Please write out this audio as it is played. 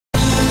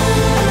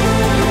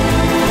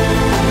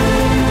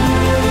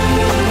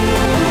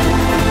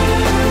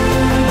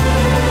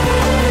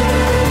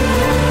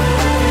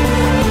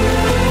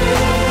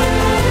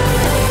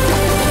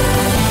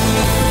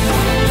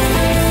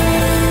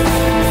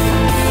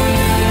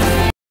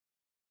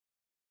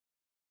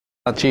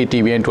জানাচ্ছি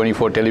TBN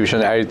 24 television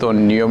আয়োজিত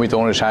নিয়মিত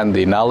অনুষ্ঠান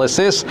দি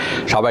অ্যানালিসিস।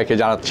 সবাইকে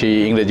জানাচ্ছি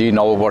ইংরেজি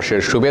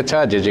নববর্ষের শুভেচ্ছা।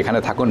 যে যেখানে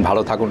থাকুন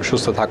ভালো থাকুন,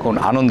 সুস্থ থাকুন,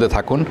 আনন্দে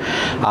থাকুন।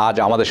 আজ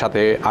আমাদের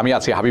সাথে আমি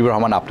আছি হাবিবুর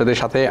রহমান, আপনাদের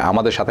সাথে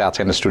আমাদের সাথে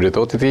আছেন স্টুডিওতে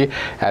অতিথি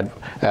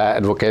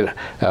অ্যাডভোকেট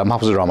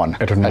মাহফুজুর রহমান।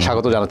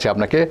 স্বাগত জানাচ্ছি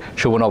আপনাকে।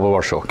 শুভ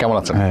নববর্ষ, কেমন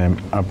আছেন? হ্যাঁ,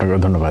 আপনাকে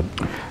ধন্যবাদ।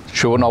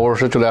 শুভ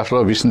নববর্ষ চলে আসলো,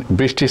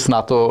 বৃষ্টি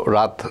স্নাত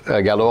রাত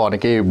গেল,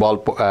 অনেকেই বল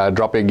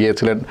ড্রপে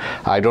গিয়েছিলেন।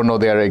 I don't know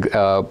there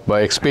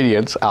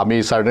experience. আমি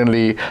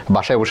সার্টেনলি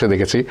বাসায় বসে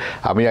দেখেছি।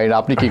 আমি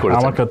আপনি কি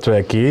করেছেন? আমার ক্ষেত্রে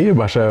একই,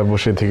 বাসায়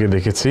বসে থেকে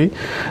দেখেছি।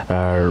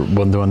 আর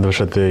বন্ধু বান্ধবের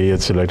সাথে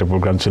ছিল, একটা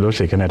প্রোগ্রাম ছিল,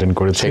 সেখানে অ্যাটেন্ড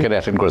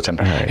করেছেন।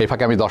 এই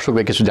ফাঁকে আমি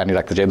দর্শকদের কিছু জানিয়ে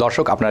রাখতে চাই।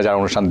 দর্শক, আপনারা যারা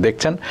অনুষ্ঠান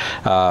দেখছেন,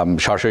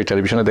 সরাসরি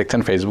টেলিভিশনে দেখছেন,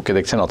 ফেসবুকে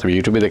দেখছেন অথবা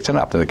ইউটিউবে দেখছেন,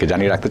 আপনাদেরকে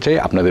জানিয়ে রাখতে চাই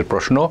আপনাদের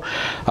প্রশ্ন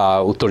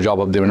উত্তর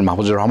জবাব দেবেন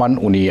মাহফুজুর রহমান।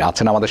 উনি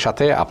আছেন আমাদের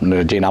সাথে।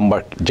 যে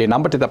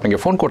নাম্বারটিতে আপনাকে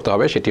ফোন করতে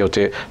হবে সেটি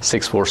হচ্ছে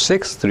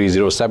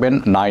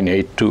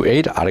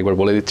 646-307-9828। আরেকবার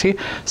বলে দিচ্ছি,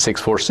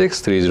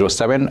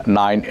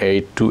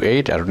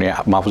 646-307-9828। আর উনি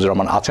মাহফুজুর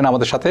রহমান আছেন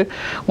আমাদের সাথে।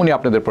 উনি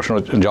আপনাদের প্রশ্ন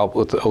জবাব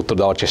উত্তর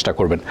দেওয়ার চেষ্টা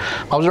করবেন।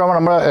 মাহফুজুর রহমান,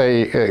 আমরা এই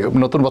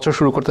নতুন বছর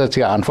শুরু করতে যাচ্ছি।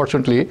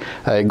 আনফর্চুনেটলি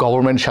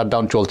গভর্নমেন্ট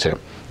শাটডাউন চলছে,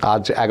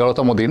 আজ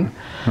 11তম দিন।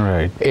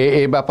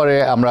 এই ব্যাপারে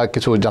আমরা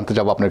কিছু জানতে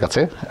যাবো আপনার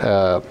কাছে।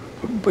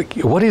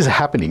 What is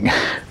happening?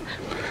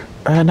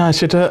 না,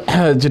 সেটা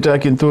যেটা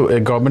কিন্তু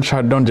গভর্নমেন্ট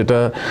শাটডাউন যেটা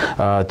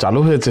চালু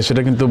হয়েছে,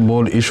 সেটা কিন্তু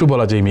মূল ইস্যু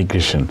বলা যায়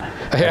ইমিগ্রেশন।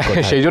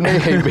 সেই জন্যই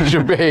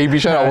এই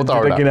বিষয়ে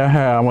অবতারণা। কিনা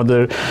হ্যাঁ,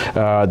 আমাদের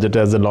যেটা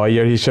অ্যাজ এ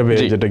লয়ার হিসেবে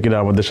যেটা কিনা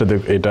আমাদের সাথে,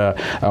 এটা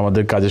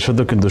আমাদের কাজের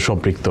সাথেও কিন্তু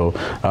সম্পৃক্ত।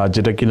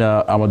 যেটা কিনা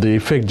আমাদের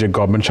ইফেক্ট, যে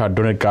গভর্নমেন্ট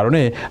শাটডাউনের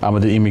কারণে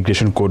আমাদের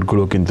ইমিগ্রেশন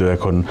কোডগুলো কিন্তু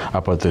এখন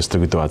আপাতত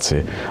স্থগিত আছে।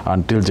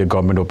 আনটিল যে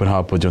গভর্নমেন্ট ওপেন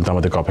হওয়া পর্যন্ত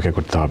আমাদেরকে অপেক্ষা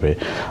করতে হবে।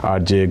 আর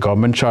যে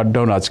গভর্নমেন্ট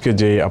শাটডাউন আজকে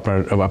যে আপনার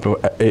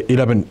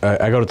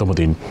 11তম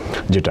দিন,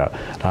 যেটা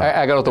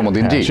 11তম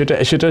দিন,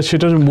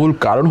 সেটার মূল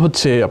কারণ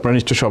হচ্ছে, আপনারা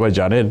নিশ্চয় সবাই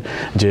জানেন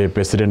যে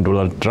প্রেসিডেন্ট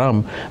ডোনাল্ড ট্রাম্প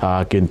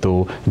কিন্তু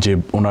যে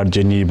ওনার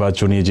যে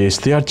নির্বাচনী যে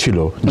ইশতেহার ছিল,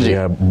 যে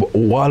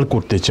ওয়াল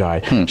করতে চায়,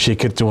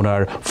 সেক্ষেত্রে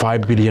ওনার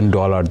 $5 বিলিয়ন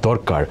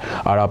দরকার।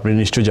 আর আপনি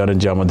নিশ্চয় জানেন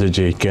যে আমাদের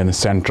যে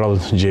সেন্ট্রাল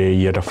যে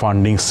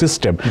ফান্ডিং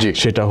সিস্টেম,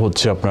 সেটা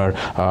হচ্ছে আপনার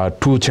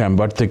 2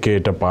 চেম্বার থেকে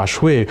এটা পাস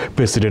হয়ে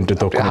প্রেসিডেন্টের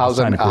তখন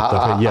সাইন করতে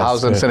হবে।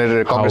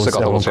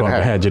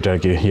 হ্যাঁ, যেটা আর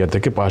কি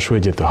থেকে পাস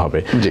হয়ে যেতে হবে।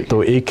 তো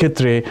এই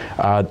ক্ষেত্রে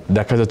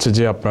দেখা যাচ্ছে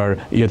যে আপনার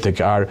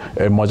থেকে, আর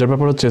মজার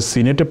ব্যাপার হচ্ছে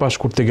সিনেটে পাস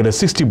করতে গেলে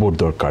 60 ভোট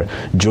দরকার।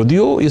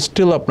 যদিও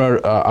স্টিল আপনার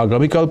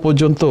আগামীকাল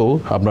পর্যন্ত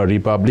আপনার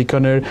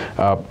রিপাবলিকানের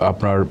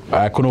আপনার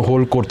এখনো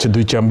হোল্ড করছে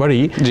 2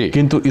 চেম্বারই,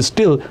 কিন্তু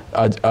স্টিল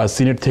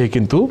সিনেট থেকে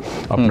কিন্তু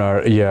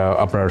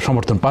আপনার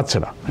সমর্থন পাচ্ছে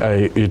না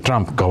এই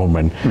ট্রাম্প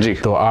গভর্নমেন্ট।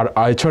 তো আর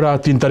এছাড়া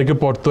 3 তারিখের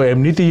পর তো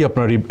এমনিতেই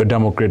আপনার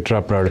ডেমোক্রেটরা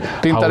আপনার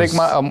 3 তারিখ,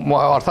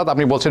 অর্থাৎ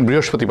আপনি বলছেন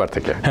বৃহস্পতিবার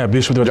থেকে। হ্যাঁ,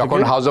 বৃহস্পতিবার যখন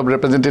হাউস অব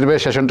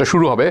রিপ্রেজেন্টেটিভের সেশনটা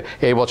শুরু হবে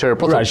এই বছরের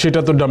প্রথম, সেটা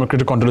তো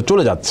ডেমোক্রেটিক কন্ট্রোলে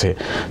চলে যাচ্ছে।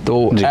 তো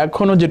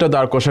এখনো যেটা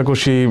দাঁড়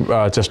কষাকষি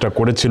চেষ্টা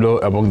করেছিল,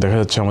 এবং দেখা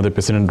যাচ্ছে আমাদের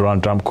প্রেসিডেন্ট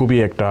ডোনাল্ড ট্রাম্প খুবই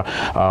একটা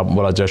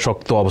বলা যায়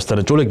শক্ত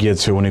অবস্থানে চলে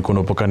গিয়েছে। উনি কোনো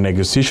প্রকার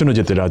নেগোসিয়েশনও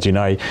যেতে রাজি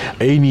নাই।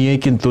 এই নিয়েই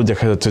কিন্তু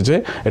দেখা যাচ্ছে যে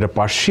এটা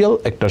পার্শিয়াল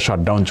একটা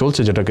শাটডাউন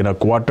চলছে, যেটা কিনা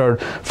quarter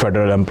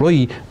federal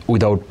employee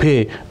without pay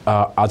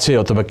আছে,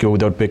 অথবা কেউ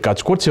উইদাউট পে কাজ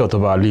করছে,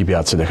 অথবা লিভে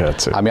আছে দেখা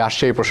যাচ্ছে। আমি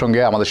আসছি এই প্রসঙ্গে।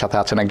 আমাদের সাথে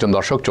আছেন একজন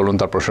দর্শক, চলুন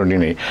তার প্রশ্নটি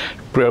নেই।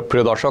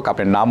 প্রিয় দর্শক,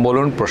 আপনার নাম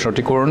বলুন,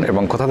 প্রশ্নটি করুন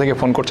এবং কোথা থেকে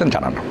ফোন করছেন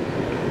জানান।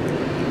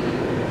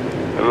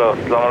 হ্যালো,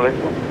 আসসালামু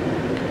আলাইকুম।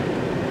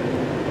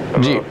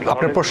 জি,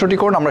 আপনার প্রশ্নটি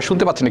করুন। আমরা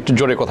শুনতে পাচ্ছেন, একটু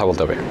জোরে কথা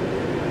বলতে হবে।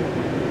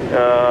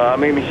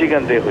 আমি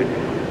মিশিগান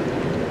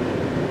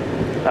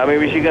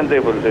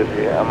থেকে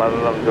বলতেছি। আমার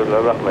নাম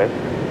জলাল আহমেদ।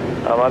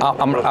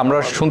 আমরা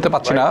শুনতে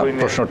পাচ্ছি না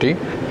প্রশ্নটি।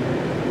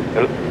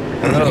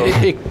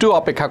 একটু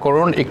অপেক্ষা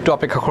করুন।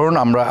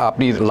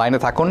 আপনি লাইনে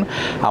থাকুন।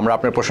 আমরা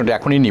আপনার প্রশ্নটি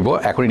এখনই নিব।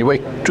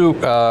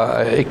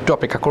 একটু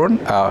অপেক্ষা করুন।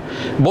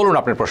 বলুন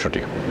আপনার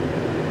প্রশ্নটি।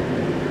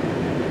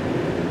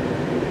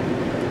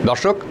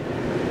 দর্শক,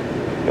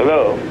 হ্যালো,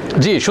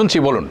 জি শুনছি,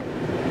 বলুন।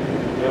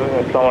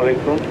 আসসালামু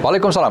আলাইকুম।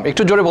 ওয়ালাইকুম সালাম।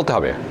 একটু জোরে বলতে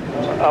হবে।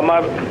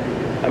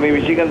 আমি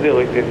মিশিগান থেকে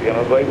হইতেছি।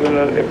 আমার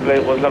বাইবেলের অ্যাপ্লাই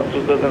করলাম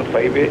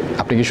 2005-এ।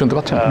 আপনি কি শুনতে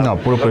পাচ্ছেন? না,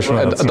 পুরো প্রশ্ন।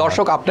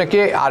 দর্শক, আপনাকে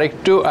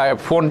আরেকটু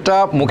ফোনটা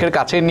মুখের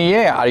কাছে নিয়ে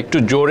আর একটু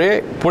জোরে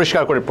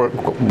পরিষ্কার করে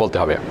বলতে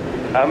হবে।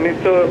 আমি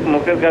তো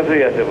মুখের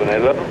কাছেই আছে।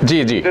 হ্যালো, জি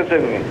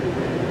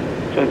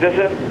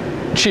শুনতেছেন?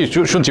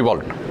 শুনছি,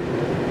 বলুন।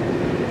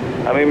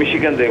 আমি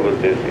মিশিগান থেকে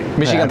বলতেছি।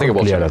 মিশিগান থেকে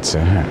বলছেন? আছে।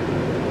 হ্যাঁ,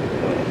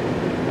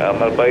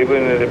 আমার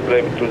বাইবেলের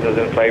অ্যাপ্লাই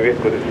 2005-এ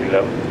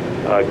করেছিলাম।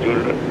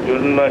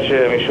 জুন মাসে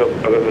আমি সব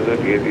কাগজপত্র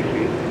দিয়ে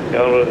দিছি।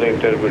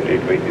 ইন্টারভিউ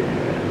ডেট পাইতেছি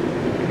না।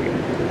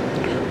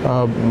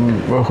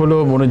 হলো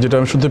মনে যেটা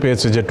আমি শুনতে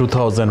পেয়েছি যে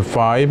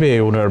 2005-এ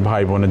ওনার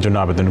ভাই বোনের জন্য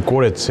আবেদন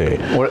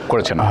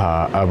করেছেন,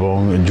 হ্যাঁ, এবং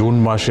জুন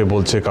মাসে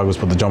বলছে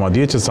কাগজপত্র জমা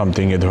দিয়েছে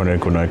সামথিং এ ধরনের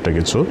কোনো একটা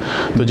কিছু।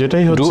 তো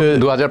যেটাই হচ্ছে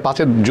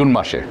 2005-এর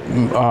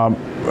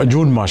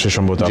জুন মাসে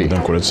সম্ভবত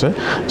আবেদন করেছে,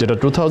 যেটা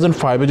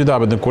 2005-এ যদি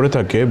আবেদন করে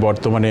থাকে,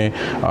 বর্তমানে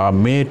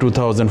মে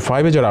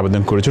 2005-এ যারা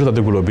আবেদন করেছিল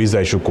তাদেরগুলো ভিসা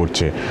ইস্যু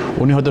করছে।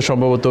 উনি হয়তো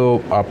সম্ভবত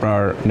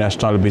আপনার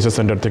ন্যাশনাল ভিসা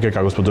সেন্টার থেকে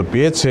কাগজপত্র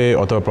পেয়েছে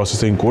অথবা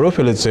প্রসেসিং করে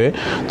ফেলেছে।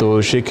 তো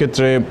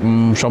সেক্ষেত্রে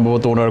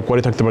সম্ভবত ওনার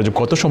করে থাকতে পারে যে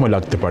কত সময়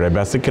লাগতে পারে।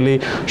 বেসিক্যালি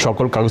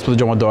সকল কাগজপত্র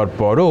জমা দেওয়ার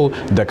পরও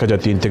দেখা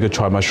যায় 3 থেকে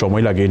 6 মাস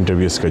সময় লাগে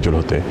ইন্টারভিউ স্কেজুল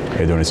হতে।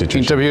 এই ধরনের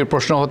সিচুয়েশন, ইন্টারভিউর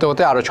প্রশ্ন হতে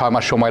হতে আরো 6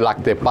 মাস সময়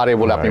লাগতে পারে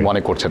বলে আপনি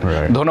মনে করছেন।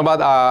 ধন্যবাদ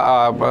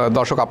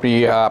দর্শক, আপনি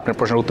আপনার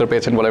প্রশ্নের উত্তর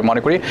পেয়েছেন বলে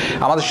মনে করি।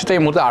 আমাদের সাথে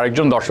এই মুহূর্তে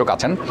আরেকজন দর্শক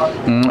আছেন।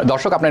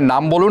 দর্শক, আপনার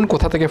নাম বলুন,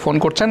 কোথা থেকে ফোন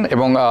করছেন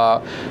এবং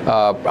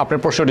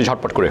আপনার প্রশ্নটি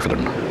ঝটপট করে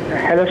ফেলুন।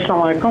 হ্যালো,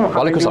 আসসালামু আলাইকুম।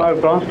 আমি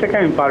ব্রঞ্জ থেকে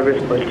আমি পারভেজ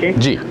বলছি।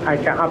 জি,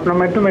 আচ্ছা, আপনার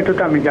মাধ্যমে একটু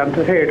আমি জানতে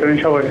চাই রিটার্ন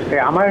সবার কাছে।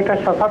 আমার একটা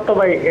সাফারতো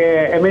ভাই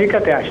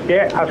আমেরিকাতে আসছে,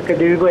 আজকে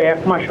দীর্ঘ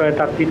 1 মাস হয়।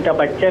 তার 3টা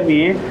বাচ্চা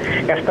নিয়ে,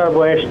 একটার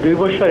বয়স 2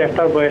 বছর,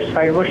 একটার বয়স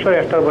 4 বছর,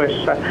 একটার বয়স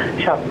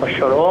 7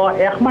 বছর। ও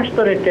 1 মাস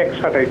ধরে ট্যাক্স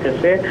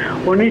কাটাইতেছে।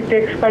 উনি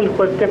ট্যাক্স ফাইল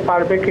করতে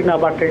পারবে কিনা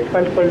বা ট্যাক্স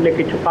ফাইল করলে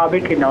কিছু পাবে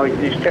কিনা, ওই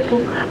জিনিসটা একটু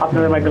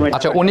আপনাদের মাধ্যমে।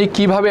 আচ্ছা, উনি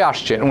কিভাবে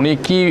আসছেন? উনি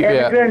কি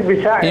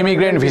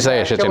ইমিগ্রেন্ট ভিসায়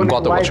এসেছেন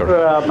কত বছর?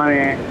 মানে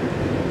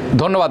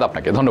ধন্যবাদ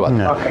আপনাকে, ধন্যবাদ।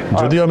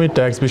 যদিও আমি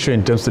ট্যাক্স বিষয়ে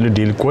ইন্টেন্সিভলি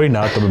ডিল করি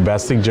না, তবে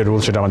বেসিক যে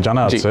রুল সেটা আমার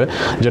জানা আছে,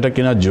 যেটা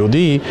কিনা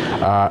যদি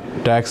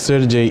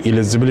ট্যাক্সের যে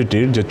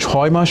এলিজিবিলিটির যে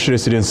 6 মাস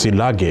রেসিডেন্সি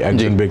লাগে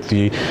একজন ব্যক্তি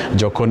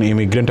যখন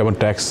ইমিগ্রেন্ট এবং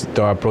ট্যাক্স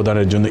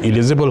প্রদানের জন্য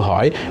এলিজিবল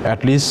হয়,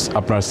 অ্যাটলিস্ট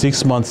আপনার 6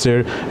 মান্থসের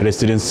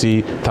রেসিডেন্সি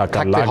থাকা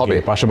লাগে,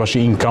 পাশাপাশি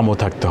ইনকামও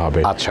থাকতে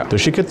হবে। আচ্ছা, তো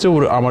সেক্ষেত্রে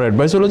আমার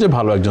অ্যাডভাইস হলো যে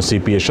ভালো একজন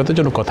সিপি এর সাথে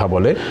যেন কথা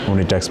বলে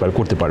উনি ট্যাক্স ফাইল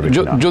করতে পারবে।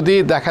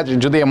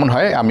 যদি এমন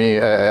হয়, আমি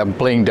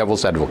প্লেইং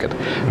ডেভিলস অ্যাডভোকেট,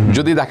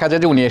 যদি দেখা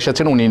যায় যে উনি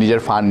এসেছেন, উনি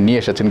নিজের ফান্ড নিয়ে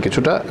এসেছেন,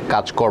 কিছুটা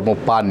কাজকর্ম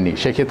পাননি,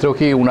 সেক্ষেত্রেও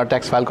কি উনার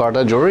ট্যাক্স ফাইল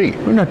করাটা জরুরি?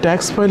 না,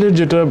 ট্যাক্স ফাইলের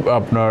যেটা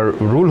আপনার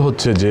রুল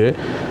হচ্ছে যে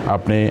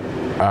আপনি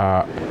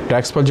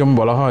ট্যাক্স ফাইল যেমন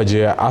বলা হয় যে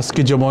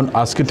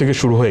আজকে থেকে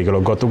শুরু হয়ে গেল,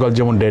 গতকাল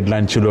যেমন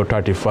ডেডলাইন ছিল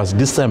 31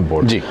 ডিসেম্বর,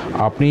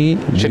 আপনি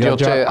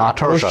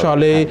 2018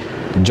 সালে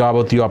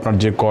যাবতীয় আপনার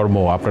যে কর্ম,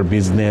 আপনার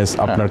বিজনেস,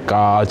 আপনার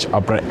কাজ,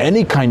 আপনার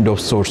any kind of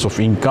swords of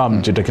income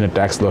যেটা কিনা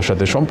ট্যাক্স লর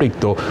সাথে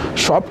সম্পৃক্ত,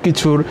 সব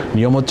কিছুর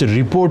নিয়ম হচ্ছে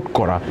রিপোর্ট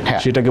করা।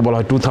 সেটাকে বলা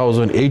হয়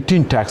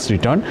 2018 ট্যাক্স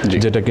রিটার্ন,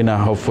 যেটা কিনা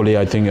হোপফুলি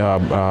আই থিঙ্ক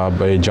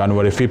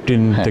জানুয়ারি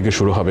 15 থেকে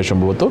শুরু হবে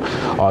সম্ভবত।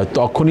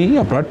 তখনই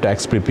আপনার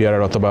ট্যাক্স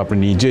প্রিপেয়ার অথবা আপনি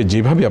নিজে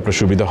যেভাবে আপনার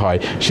সুবিধা হয়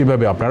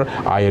সেভাবে আপনার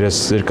আইআরএস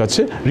এর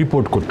কাছে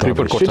রিপোর্ট করতে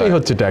হবে। সেটাই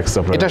হচ্ছে ট্যাক্স।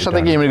 এটার সাথে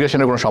কি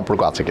ইমিগ্রেশনের কোনো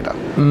সম্পর্ক আছে কিনা?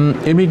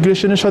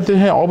 ইমিগ্রেশনের সাথে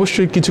হ্যাঁ,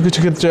 অবশ্যই কিছু কিছু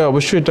ক্ষেত্রে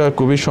অবশ্যই এটা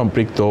খুবই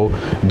সম্পৃক্ত।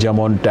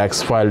 যেমন ট্যাক্স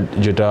ফাইল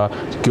যেটা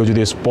কেউ যদি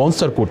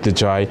স্পন্সর করতে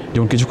চায়,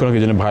 যেমন কিছুক্ষণ আগে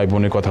যেন ভাই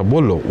বোনের কথা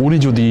বললো, উনি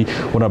যদি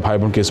ওনার ভাই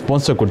বোনকে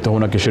স্পন্সর করতে হয়,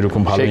 ওনাকে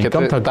সেরকম ভালো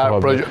ইনকাম থাকতে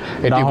হবে,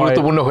 এটি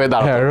গুরুত্বপূর্ণ হয়ে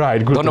দাঁড়ায়।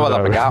 ধন্যবাদ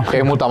আপনাকে।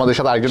 এই মুহূর্তে আমাদের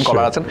সাথে আরেকজন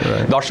কলার আছেন।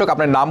 দর্শক,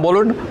 আপনার নাম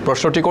বলুন,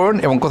 প্রশ্নটি করুন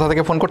এবং কোথা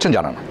থেকে ফোন করছেন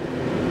জানান।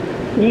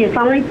 জি,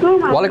 আসসালামু আলাইকুম।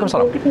 ওয়ালাইকুম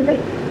সালাম।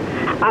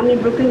 আমি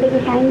ব্রুকলিন থেকে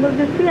শাহিন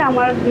বলতেছি।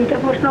 আমার 2টা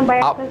প্রশ্ন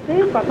বাইরে আছে।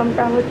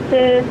 প্রথমটা হচ্ছে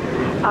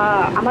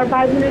আমার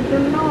ভাই বোনের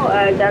জন্য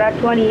যারা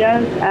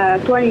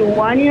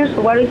 21 ইয়ার্স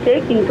ওভার হয়েছে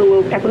কিন্তু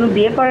এখনো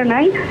বিয়ে করে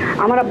নাই,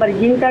 আমার আবার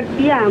জিন কার্ড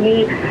দিয়ে আমি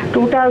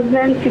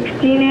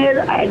 2016-এর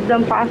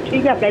একদম ফার্স্ট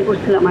উইকে অ্যাপ্লাই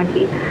করছিলাম আর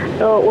কি।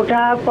 তো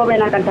ওটা কবে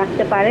নাগাদ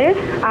ডাকতে পারে?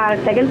 আর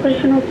সেকেন্ড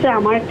কোয়েশ্চেন হচ্ছে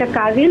আমার একটা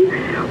কাজিন,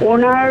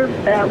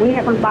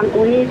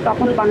 উনি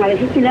তখন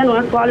বাংলাদেশে ছিলেন,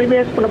 ওনার 12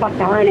 ইয়ার্স কোনো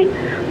বাচ্চা হয় নাই।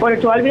 পরে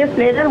 12 ইয়ার্স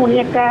লেটার উনি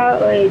একটা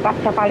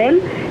বাচ্চা পালেন,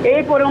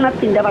 এরপরে ওনার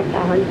 3টা বাচ্চা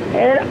হয়।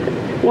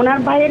 ওনার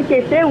ভাইয়ের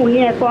কেসে উনি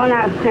এখন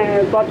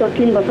গত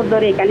 3 বছর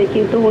ধরে এখানে,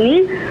 কিন্তু উনি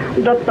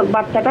দত্তক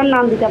বাচ্চাটার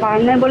নাম দিতে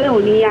পারেন নাই বলে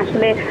উনি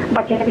আসলে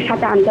বাচ্চাটাকে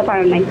সাথে আনতে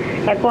পারেন নাই।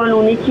 এখন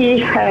উনি কি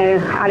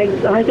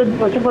হয়তো 2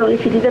 বছর পর উনি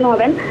সিটিজেন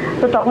হবেন,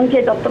 তো তখন কি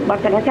দত্তক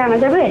বাচ্চাটাকে আনা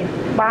যাবে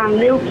বা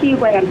আনলেও কি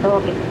উপায় আনতে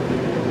হবে?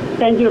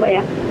 থ্যাংক ইউ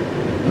ভাইয়া।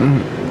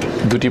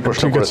 দুটি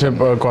প্রশ্ন করেছে,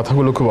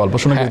 কথাগুলো খুব অল্প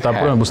শোনা গেছে,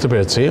 তারপরে আমি বুঝতে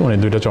পেরেছি উনি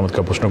 2টা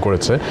চমৎকার প্রশ্ন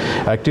করেছে।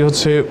 একটি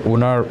হচ্ছে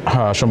ওনার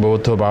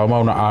সম্ভবত বাবা মা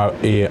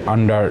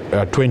আন্ডার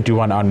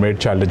 21 আনমেরিড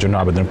চাইল্ডের জন্য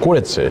আবেদন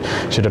করেছে,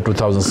 সেটা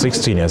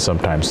 2016-এ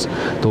সামটাইমস।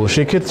 তো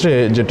সেক্ষেত্রে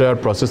যেটার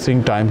প্রসেসিং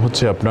টাইম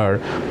হচ্ছে আপনার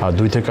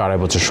 2 থেকে 2.5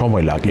 বছর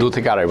সময় লাগে। 2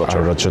 থেকে 2.5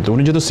 বছর হচ্ছে। তো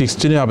উনি যেহেতু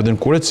 16-এ আবেদন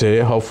করেছে,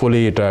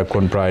 হোপফুলি এটা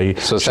এখন প্রায়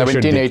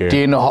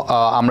 17-18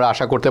 আমরা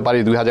আশা করতে পারি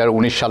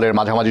 2019 সালের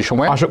মাঝামাঝি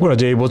সময় আশা করা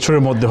যে এই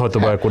বছরের মধ্যে হয়তো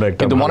বা কোনো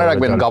একটা। কিন্তু মনে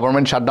রাখবেন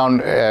গভর্নমেন্ট শাটডাউন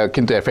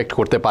কিন্তু এফেক্ট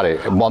করতে পারে,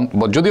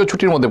 যদিও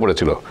ছুটির মধ্যে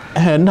পড়েছিল।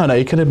 হ্যাঁ, না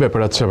এখানে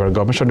ব্যাপার আছে, আবার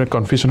গভর্নমেন্ট শাটডাউন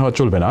কনফিউশন হওয়া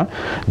চলবে না।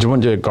 যেমন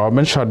যে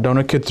গভর্নমেন্ট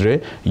শাটডাউনের ক্ষেত্রে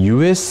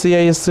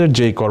ইউএসসিআইএস এর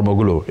যে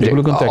কর্মগুলো,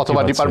 এগুলো কিন্তু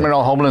অথবা department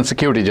of homeland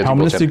security,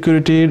 homeland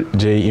সিকিউরিটির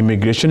যে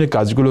ইমিগ্রেশনের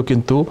কাজগুলো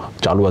কিন্তু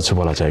চালু আছে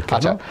বলা যায়।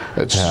 আচ্ছা,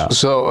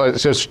 সো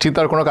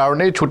চিন্তার কোনো কারণ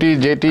নেই, ছুটি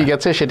যেটি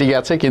গেছে সেটি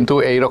গেছে, কিন্তু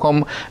এইরকম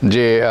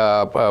যে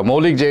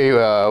মৌলিক যে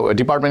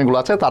ডিপার্টমেন্টগুলো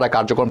আছে তারা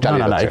কার্যক্রম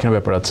চালিয়ে যাচ্ছে। এখানে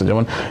ব্যাপার আছে,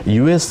 যেমন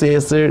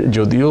ইউএসসিআইএস এর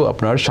যদিও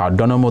আপনার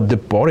শাটডাউনের মধ্যে মধ্যে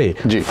পড়ে,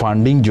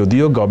 ফান্ডিং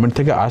যদিও গভর্নমেন্ট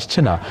থেকে আসছে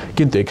না,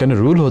 কিন্তু এখানে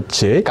রুল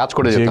হচ্ছে কাজ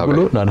করে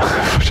যেগুলো না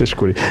শেষ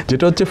করি,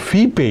 যেটা হচ্ছে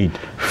ফি পেইড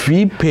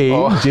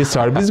যে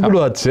সার্ভিসগুলো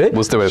আছে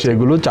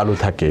সেগুলো চালু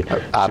থাকে।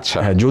 আচ্ছা,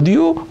 হ্যাঁ,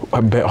 যদিও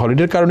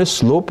হলিডের কারণে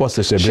স্লো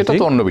প্রসেস, সেটা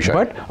তো অন্য বিষয়,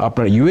 বাট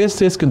আপনার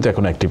ইউএসএস কিন্তু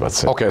এখন অ্যাক্টিভ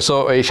আছে। ওকে, সো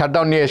এই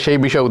শাটডাউন নিয়ে সেই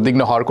বিষয়ে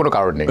উদ্বিগ্ন হওয়ার কোনো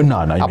কারণ নেই না।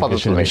 আপাতত।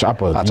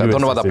 আচ্ছা,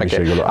 ধন্যবাদ আপনাকে।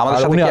 আমাদের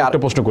সাথে আরেকটা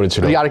প্রশ্ন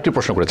করেছিল,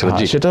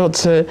 জি, সেটা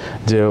হচ্ছে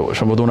যে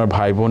সম্ভবত ওনার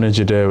ভাই বোনের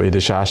যেটা এই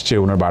দেশে আসছে,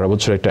 ওনার 12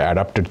 বছর একটা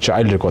অ্যাডাপ্টেড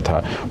চাইল্ডের কথা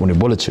উনি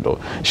বলেছিল।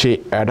 সেই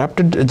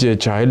অ্যাডাপ্টেড যে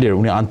চাইল্ডের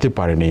উনি আনতে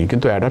পারেনি,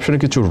 কিন্তু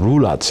অ্যাডাপশনের কিছু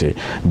রুল আছে।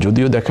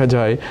 যদিও দেখা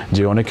যায়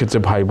যে অনেক ক্ষেত্রে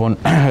ভাই বোন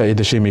এই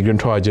দেশে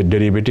ইমিগ্রেন্ট হয়, যে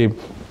ডেরিভেটিভ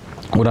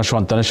ওনার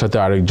সন্তানের সাথে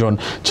আরেকজন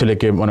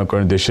ছেলেকে মনে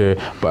করেন দেশে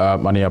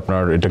মানে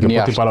আপনার এটাকে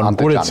প্রতিপালন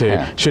করেছে,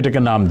 সেটাকে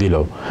নাম দিল,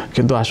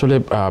 কিন্তু আসলে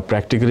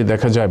প্র্যাকটিক্যালি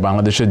দেখা যায়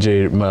বাংলাদেশের যে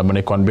মানে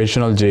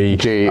কনভেনশনাল যেই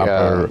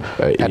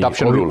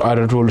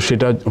রুল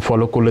সেটা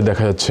ফলো করলে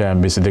দেখা যাচ্ছে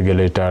এমবিসিতে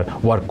গেলে এটা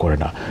ওয়ার্ক করে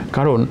না।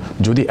 কারণ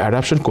যদি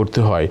অ্যাডাপশন করতে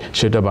হয়,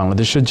 সেটা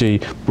বাংলাদেশের যেই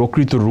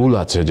প্রকৃত রুল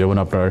আছে, যেমন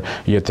আপনার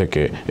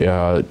থেকে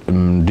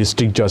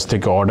ডিস্ট্রিক্ট জাজ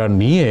থেকে অর্ডার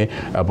নিয়ে,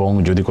 এবং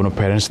যদি কোনো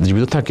প্যারেন্টস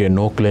জীবিত থাকে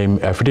নো ক্লেম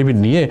অ্যাফিডেভিট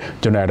নিয়ে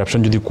যেন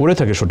অ্যাডাপশন যদি করে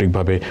থাকে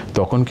সঠিকভাবে,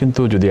 তখন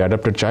কিন্তু যদি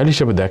অ্যাডাপ্টেড চাইল্ড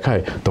হিসেবে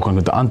দেখায় তখন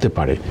কিন্তু আনতে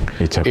পারে।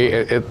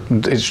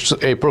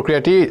 এই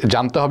প্রক্রিয়াটি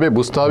জানতে হবে,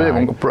 বুঝতে হবে।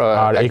 এবং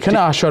আর এখানে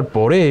আসার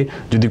পরে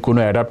যদি কোনো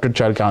অ্যাডাপ্টেড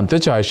চাইল্ডকে আনতে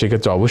চায়,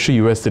 সেক্ষেত্রে অবশ্যই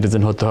ইউএস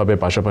সিটিজেন হতে হবে,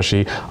 পাশাপাশি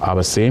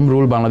আবার সেম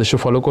রুল বাংলাদেশে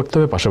ফলো করতে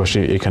হবে, পাশাপাশি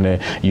এখানে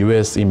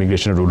ইউএস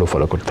ইমিগ্রেশন রুলও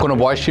ফলো করতে হবে। কোনো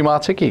বয়স সীমা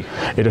আছে কি?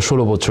 এটা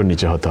 16 বছর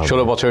নিচে হতে হবে।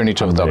 16 বছরের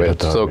নিচে হতে হবে,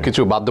 তো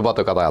কিছু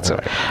বাধ্যবাধকতা আছে।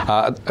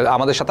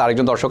 আমাদের সাথে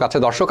আরেকজন দর্শক আছে।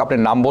 দর্শক, আপনি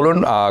নাম বলুন,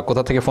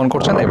 কোথা থেকে ফোন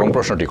করছেন এবং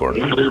প্রশ্নটি করুন।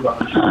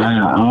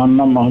 আমার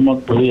নাম মোহাম্মদ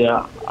ভুইয়া।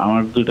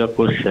 আমার দুইটা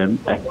কোশ্চেন।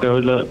 একটা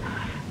হলো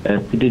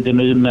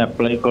সিটিজেনের জন্য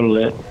অ্যাপ্লাই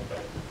করলে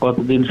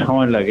কতদিন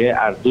সময় লাগে,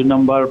 আর 2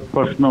 নম্বর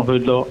প্রশ্ন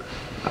হইল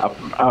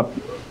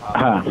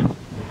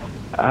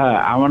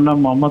আমার নাম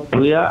মোহাম্মদ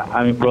ভুইয়া,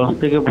 আমি ব্রঞ্জ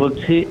থেকে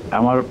বলছি।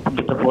 আমার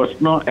দুটো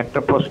প্রশ্ন, একটা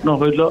প্রশ্ন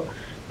হইল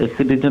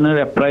সিটিজেনের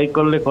অ্যাপ্লাই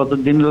করলে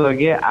কতদিন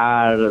লাগে,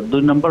 আর 2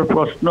 নম্বর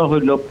প্রশ্ন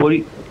হইল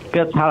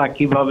পরীক্ষা ছাড়া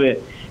কিভাবে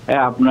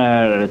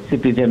আপনার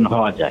সিটিজেন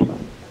হওয়া যায়।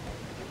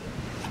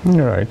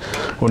 রাইট,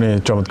 উনি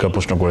চমৎকার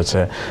প্রশ্ন করেছে।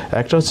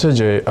 একটা হচ্ছে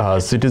যে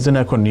সিটিজেন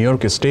এখন নিউ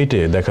ইয়র্ক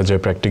স্টেটে দেখা যায়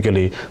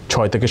প্র্যাকটিক্যালি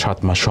 6 থেকে 7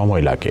 মাস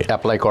সময় লাগে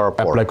অ্যাপ্লাই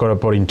করার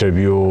পর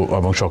ইন্টারভিউ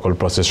এবং সকল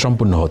প্রসেস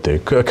সম্পূর্ণ হতে।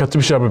 ক্ষেত্রে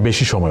হিসাবে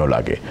বেশি সময়ও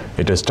লাগে,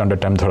 এটা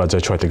স্ট্যান্ডার্ড টাইম ধরা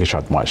যায় 6 থেকে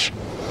 7 মাস।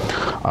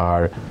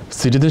 আর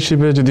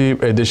সিটিজেনশিপে যদি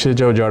এদেশে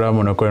যারা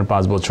মনে করেন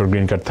 5 বছর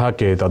গ্রিন কার্ড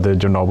থাকে, তাদের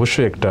জন্য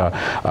অবশ্যই একটা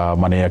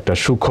মানে একটা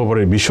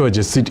সুখবরের বিষয়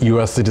যে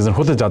ইউএস সিটিজেন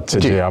হতে যাচ্ছে,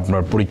 যে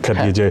আপনার পরীক্ষা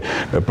দিয়ে যে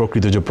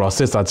প্রকৃত যে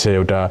প্রসেস আছে,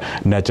 ওটা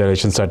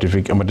ন্যাচারাইজেশন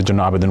সার্টিফিকেটের জন্য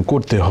আবেদন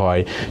করতে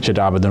হয়।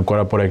 সেটা আবেদন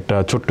করার পর একটা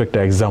ছোট্ট একটা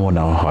এক্সামও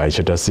নেওয়া হয়,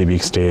 সেটা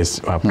সিভিক্স টেস্ট,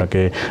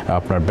 আপনাকে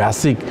আপনার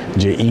বেসিক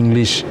যে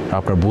ইংলিশ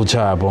আপনার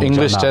বোঝা এবং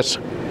ইংলিশ টেস্ট,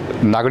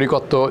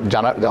 নাগরিকত্ব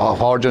জানা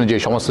হওয়ার জন্য যে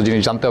সমস্ত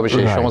জিনিস জানতে হবে,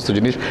 সেই সমস্ত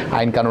জিনিস,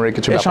 আইন কানুনের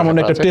কিছু সামান্য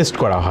একটা টেস্ট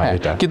করা হয়।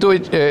 এটা কিন্তু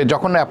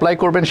যখন অ্যাপ্লাই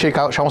করবেন সেই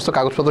সমস্ত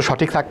কাগজপত্র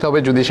সঠিক থাকতে হবে,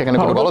 যদি সেখানে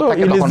কোনো গলদ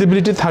থাকে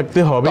এলিজিবিলিটি থাকতে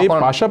হবে।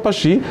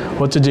 পাশাপাশি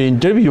হচ্ছে যে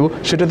ইন্টারভিউ,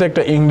 সেটাতে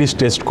একটা ইংলিশ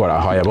টেস্ট করা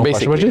হয় এবং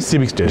পাশাপাশি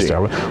সিভিক্স টেস্ট।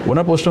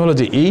 ওনার প্রশ্ন হলো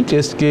যে এই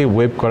টেস্টকে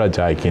ওয়েব করা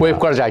যায় কিনা,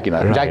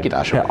 যায় কিনা।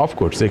 হ্যাঁ,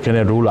 অফকোর্স এখানে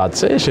রুল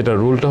আছে। সেটা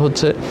রুলটা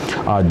হচ্ছে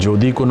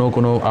যদি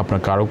কোনো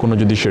আপনার কারো কোনো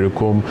যদি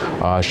সেরকম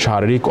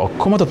শারীরিক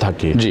অক্ষমতা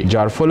থাকে,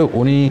 যার ফলে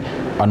উনি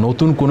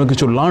নতুন কোনো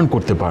কিছু লার্ন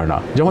করতে পারে না।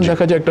 যেমন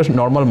দেখা যায় একটা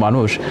নর্মাল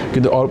মানুষ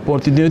কিন্তু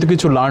প্রতিনিয়ত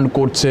কিছু লার্ন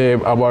করছে,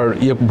 আবার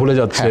ভুলে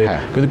যাচ্ছে,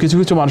 কিন্তু কিছু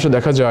কিছু মানুষের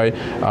দেখা যায়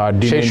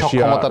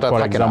ডিমেনশিয়া ফর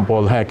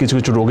এক্সাম্পল, কিছু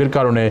কিছু রোগের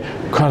কারণে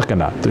থাকে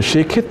না। তো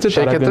সেক্ষেত্রে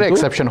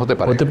এক্সেপশন হতে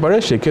পারে।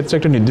 সেক্ষেত্রে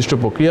একটা নির্দিষ্ট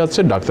প্রক্রিয়া আছে,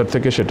 ডাক্তার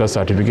থেকে সেটা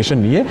সার্টিফিকেশন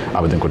নিয়ে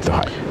আবেদন করতে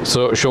হয়।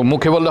 সো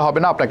মুখে বললে হবে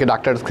না, আপনাকে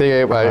ডাক্তার থেকে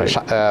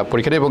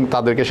পরীক্ষা এবং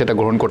তাদেরকে সেটা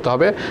গ্রহণ করতে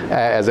হবে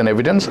অ্যাজ এন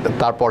এভিডেন্স,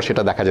 তারপর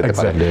সেটা দেখা যেতে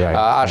পারে।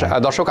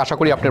 দর্শক, আশা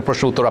করি আপনার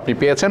প্রশ্ন উত্তর আপনি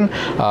পেয়েছেন।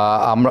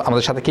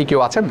 আমাদের সাথে কি কেউ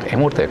আছেন এই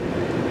মুহূর্তে?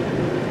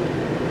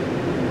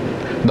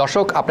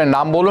 দর্শক, আপনার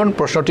নাম বলুন,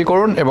 প্রশ্নটি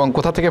করুন এবং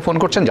কোথা থেকে ফোন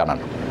করছেন জানান।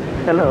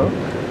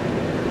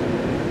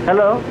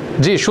 হ্যালো।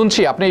 জি,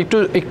 শুনছি। আপনি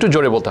একটু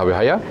জোরে বলতে হবে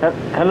ভাইয়া।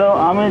 হ্যালো,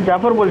 আমি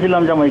জাফর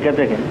বলছিলাম জামাইকা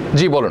থেকে।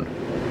 জি, বলুন।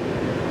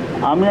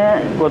 আমি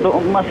গত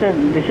মাসে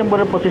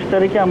ডিসেম্বরের 25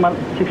 তারিখে আমার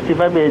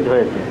 65 এজ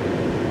হয়েছে।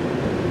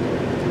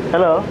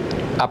 হ্যালো,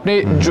 আপনি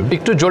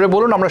একটু জোরে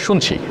বলুন, আমরা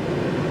শুনছি।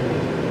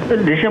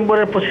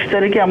 ডিসেম্বরের 25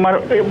 তারিখে আমার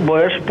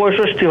বয়স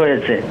 65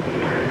 হয়েছে।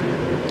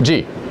 জি,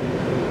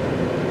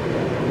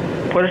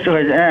 65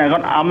 হয়েছে। হ্যাঁ,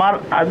 এখন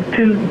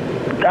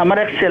আমার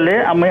এক ছেলে,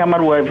 আমি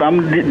আমার ওয়াইফ, আমি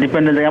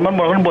ডিপেন্ডেন্ট। আমার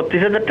মনে হয়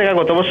 32,000 টাকা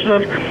গত বছর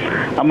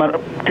আমার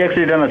ট্যাক্স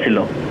রিটার্ন ছিল।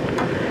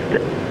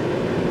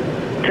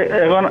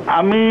 এখন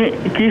আমি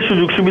কি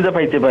সুযোগ সুবিধা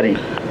পাইতে পারি?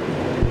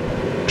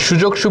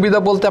 সুযোগ সুবিধা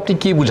বলতে আপনি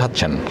কি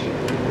বুঝাচ্ছেন?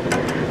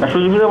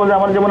 সুযোগ সুবিধা বলতে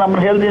আমার যেমন আমার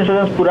হেলথ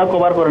ইন্স্যুরেন্স পুরা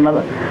কভার করে না,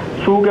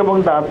 সুখ এবং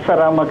দাঁত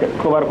ছাড়া আমাকে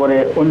কভার করে,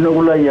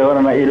 অন্যগুলো ইয়ে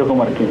করে না, এরকম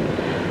আর কি।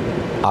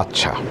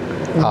 আচ্ছা,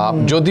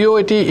 যদিও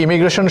এটি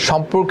ইমিগ্রেশন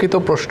সম্পর্কিত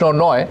প্রশ্ন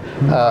নয়,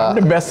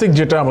 বেসিক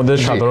যেটা আমাদের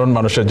সাধারণ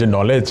মানুষের যে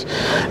নলেজ,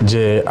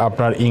 যে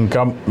আপনার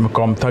ইনকাম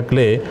কম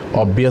থাকলে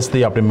অবভিয়াসলি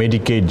আপনি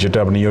মেডিকেড, যেটা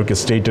নিউ ইয়র্ক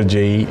স্টেটের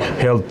যেই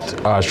হেলথ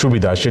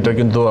সুবিধা, সেটা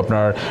কিন্তু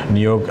আপনার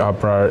নিউ ইয়র্ক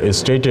আপনার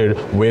স্টেটের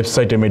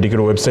ওয়েবসাইটে, মেডিকেল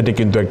ওয়েবসাইটে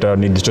কিন্তু একটা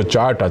নির্দিষ্ট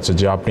চার্ট আছে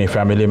যে আপনি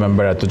ফ্যামিলি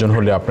মেম্বার এতজন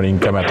হলে আপনার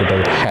ইনকাম এতটা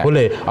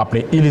হলে আপনি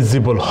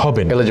এলিজিবল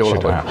হবেন।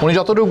 উনি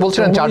যতটুকু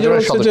বলছিলেন 4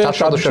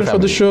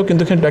 সদস্য,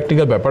 কিন্তু এখানে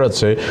টেকনিক্যাল ব্যাপার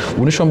আছে।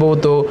 উনি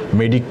সম্ভবত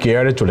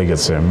মেডিকেয়ারে চলে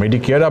গেছে,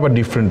 মেডিকেয়ার আবার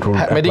ডিফারেন্ট রুল।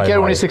 মেডিকেয়ার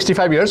উনি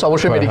 65 ইয়ার্স,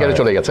 অবশ্যই মেডিকেয়ারে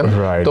চলে গেছেন,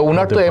 তো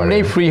উনার তো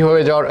এমনিই ফ্রি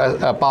হয়ে যাওয়ার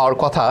পাওয়ার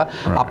কথা।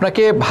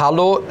 আপনাকে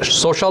ভালো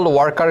সোশ্যাল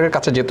ওয়ার্কারের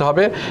কাছে যেতে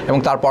হবে এবং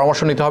তার পরামর্শ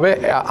নিতে হবে।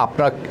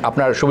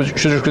 আপনার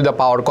সুযোগ সুবিধা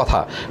পাওয়ার কথা,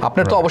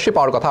 আপনার তো অবশ্যই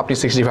পাওয়ার কথা। আপনি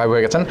 65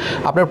 হয়ে গেছেন,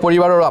 আপনার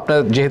পরিবারও, আপনার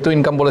যেহেতু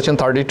ইনকাম বলেছেন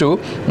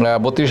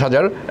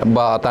 32,000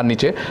 বা তার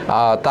নিচে,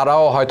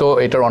 তারাও হয়তো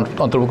এটার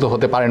অন্তর্ভুক্ত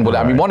হতে পারেন বলে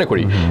আমি মনে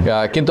করি।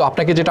 কিন্তু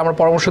আপনাকে যেটা আমার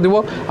পরামর্শ দিব,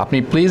 আপনি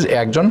প্লিজ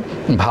একজন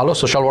ভালো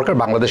সোশ্যাল ওয়ার্কার,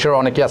 বাংলাদেশের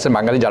অনেকে আছে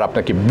বাঙালি যারা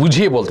আপনাকে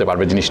বুঝিয়ে বলতে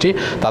পারবে জিনিসটি,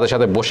 তাদের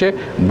সাথে বসে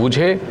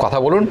বুঝে কথা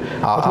বলুন।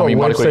 আমি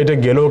মনে করি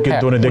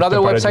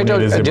ওয়েবসাইটে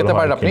যেতে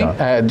পারেন আপনি,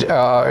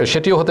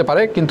 সেটিও হতে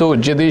পারে। কিন্তু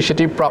যদি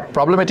সেটি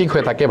প্রবলেমেটিক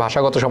হয়ে থাকে,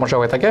 ভাষাগত সমস্যা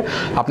হয়ে থাকে,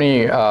 আপনি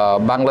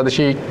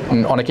বাংলাদেশি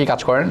অনেকেই কাজ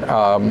করেন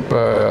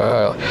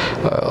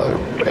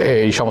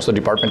এই সমস্ত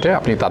ডিপার্টমেন্টে,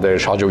 আপনি তাদের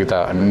সহযোগিতা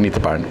নিতে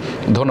পারেন।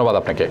 ধন্যবাদ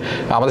আপনাকে।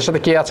 আমাদের সাথে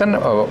কে আছেন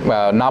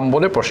নাম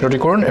বলে প্রশ্নটি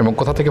করুন এবং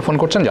কোথা থেকে ফোন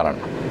করছেন জানান।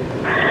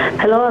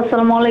 হ্যালো,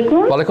 আসসালামু আলাইকুম।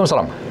 ওয়ালাইকুম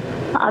সালাম।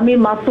 আমি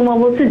মাসুমা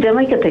বলছি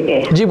জ্যামাইকা থেকে।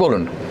 জি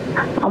বলুন।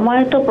 আমার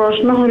একটা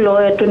প্রশ্ন হলো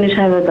অ্যাটর্নি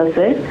সাহেবের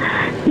কাছে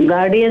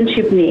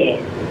গার্ডিয়ানশিপ নিয়ে।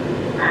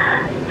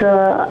 তো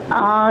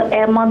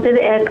আমাদের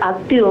এক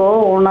আত্মীয়,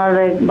 ওনার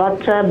এক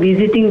বাচ্চা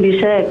ভিজিটিং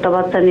বিষয়ে একটা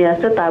বাচ্চা নিয়ে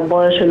আসছে, তার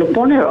বয়স হলো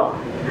 15।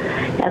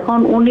 এখন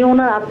উনি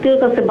ওনার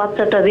আত্মীয়র কাছে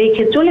বাচ্চাটা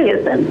রেখে চলে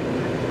গেছেন।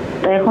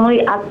 তো এখন ওই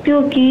আত্মীয়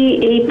কি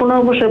এই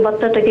 15 বছর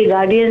বাচ্চাটাকে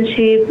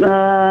গার্ডিয়ানশিপ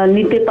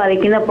নিতে পারে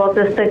কিনা,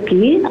 প্রসেসটা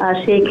কি? আর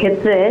সেই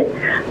ক্ষেত্রে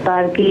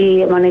তার কি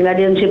মানে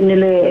গার্ডিয়ানশিপ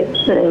নিলে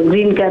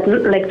গ্রিন কার্ড,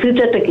 লাইক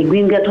ফিউচারটা কি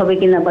গ্রিন কার্ড হবে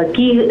কিনা, বা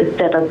কি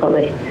স্ট্যাটাস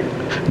হবে?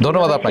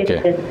 ধন্যবাদ আপনাকে।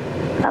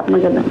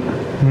 আপনাকে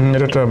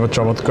এটা একটা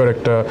চমৎকার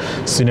একটা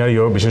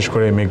সিনারিও, বিশেষ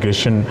করে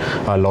ইমিগ্রেশন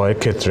লয়ের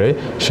ক্ষেত্রে।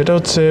 সেটা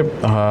হচ্ছে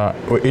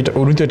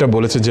উনি তো এটা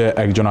বলেছে যে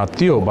একজন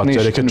আত্মীয় বাচ্চা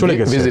রেখে চলে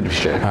গেছে,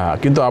 হ্যাঁ,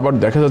 কিন্তু আবার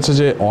দেখা যাচ্ছে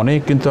যে অনেক,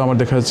 কিন্তু আমার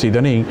দেখা যাচ্ছে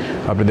ইদানিং,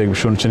 আপনি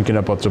শুনছেন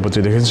কিনা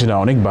পত্রপত্রিকা দেখেছি না,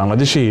 অনেক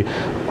বাংলাদেশি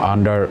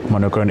আন্ডার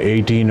মনে করেন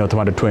 18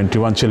 অথবা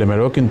 21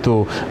 ছেলেমেয়েরাও কিন্তু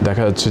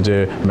দেখা যাচ্ছে যে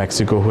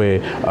মেক্সিকো হয়ে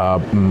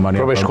মানে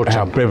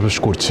প্রবেশ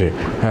করছে।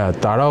 হ্যাঁ,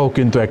 তারাও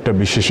কিন্তু একটা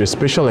বিশেষ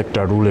স্পেশাল একটা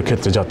রুলের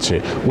ক্ষেত্রে যাচ্ছে।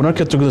 ওনার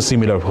ক্ষেত্রে কিন্তু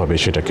সিমিলার হবে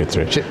সেটা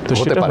ক্ষেত্রে। তো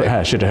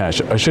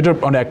সেটার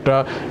মানে একটা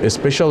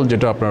স্পেশাল,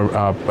 যেটা আপনার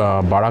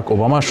বারাক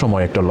ওবামার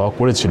সময় একটা ল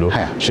করেছিল,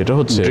 সেটা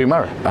হচ্ছে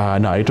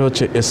না, এটা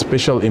হচ্ছে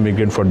special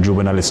immigrant for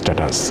juvenile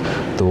status.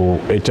 তো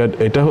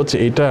এটা হচ্ছে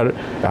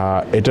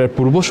এটার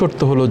পূর্ব শর্ত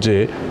হলো যে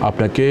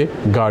আপনাকে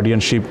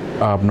গার্ডিয়ানশিপ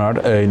আপনার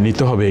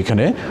নিতে হবে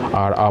এখানে,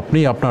 আর আপনি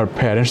আপনার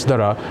প্যারেন্টস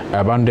দ্বারা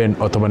অ্যাবান্ডেন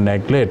অথবা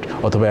নেগলেক্ট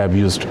অথবা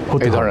অ্যাবিউজড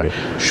হতে হবে।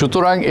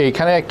 সুতরাং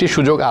এইখানে একটি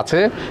সুযোগ আছে,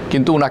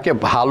 কিন্তু উনাকে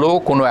ভালো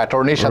কোনো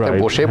অ্যাটর্নির সাথে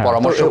বসে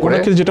পরামর্শ করে,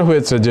 যেটা হয়েছে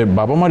যে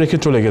বাবা মা রেখে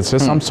চলে গেছে,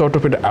 সাম সর্ট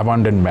অফ এটা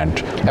অ্যাবান্ডনমেন্ট।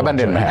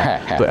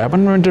 তো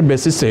অ্যাবান্ডনমেন্টের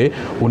বেসিসে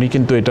উনি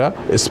কিন্তু এটা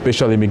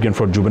special immigrant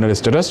for juvenile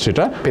status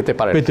সেটা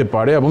পেতে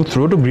পারে, এবং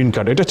থ্রু টু গ্রিন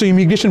কার্ড। এটা হচ্ছে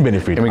ইমিগ্রেশন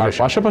বেনিফিট। আর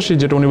পাশাপাশি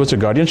যেটা উনি বলছে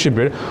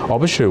গার্ডিয়ানশিপের,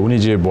 অবশ্যই উনি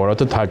যে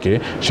বরাতে থাকে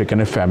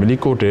সেখানে ফ্যামিলি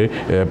কোর্টে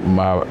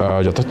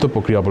যথার্থ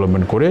প্রক্রিয়া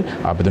অবলম্বন করে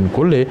আবেদন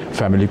করলে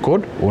ফ্যামিলি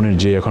কোর্ট উনি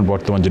যে এখন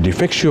বর্তমান যে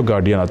ডিফেকশিও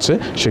গার্ডিয়ান আছে,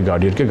 সেই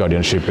গার্ডিয়ানকে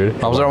গার্ডিয়ানশিপের।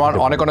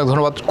 অনেক অনেক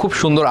ধন্যবাদ, খুব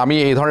সুন্দর। আমি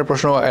এই ধরনের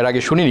প্রশ্ন এর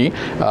আগে শুনিনি।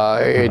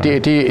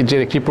 এটি যে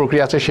একটি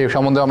প্রক্রিয়া আছে সে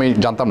সম্বন্ধে আমি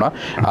জানতাম না।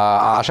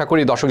 আশা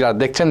করি দর্শক যারা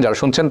দেখছেন, যারা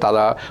শুনছেন,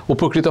 তারা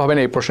উপকৃত হবেন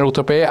এই প্রশ্নের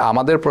উত্তর পেয়ে।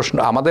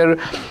 আমাদের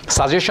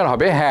সাজেশন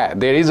হবে, হ্যাঁ,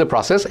 দেয়ার ইজ এ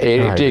প্রসেস,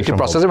 এটি একটি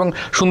প্রসেস এবং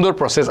সুন্দর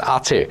প্রসেস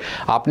আছে।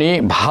 আপনি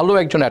ভালো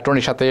একজন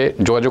অ্যাটর্নির সাথে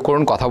যোগাযোগ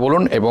করুন, কথা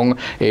বলুন এবং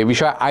এই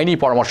বিষয়ে আইনি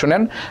পরামর্শ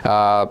নেন,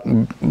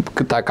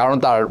 কারণ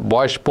তার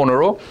বয়স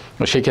 15,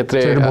 সেই ক্ষেত্রে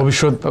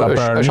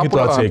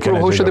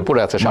ভবিষ্যতে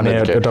পড়ে আছে।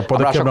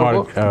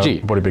 জি,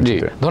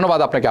 ধন্যবাদ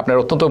আপনাকে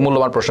আপনার অত্যন্ত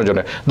মূল্যবান প্রশ্নের জন্য।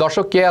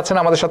 দর্শক কে আছেন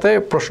আমাদের সাথে,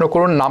 প্রশ্ন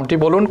করুন, নামটি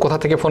বলুন, কোথা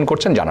থেকে ফোন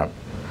করছেন জানান।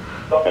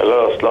 হ্যালো,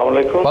 আসসালামু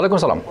আলাইকুম। ওয়ালাইকুম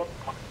সালাম।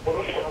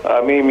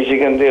 আমি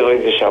মিশিগান থেকে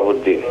হয়েছি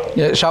শাহাবুদ্দিন।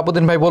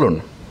 শাহাবুদ্দিন ভাই বলুন।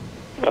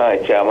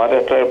 আচ্ছা, আমার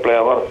একটা প্রায়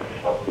আমার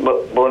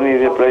বনি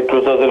যে প্রায়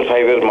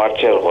 2005 এর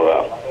মার্চের করা।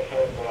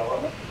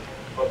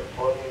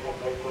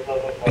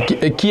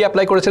 কি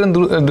অ্যাপ্লাই করেছিলেন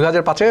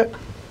 2005-এ?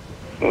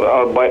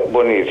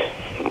 বনির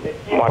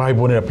ভাই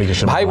বোনের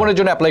অ্যাপ্লিকেশন, ভাই বোনের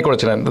জন্য অ্যাপ্লাই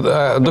করেছিলেন,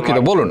 দুঃখিত,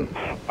 বলুন।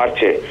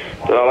 আচ্ছা,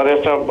 তো আমাদের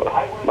একটা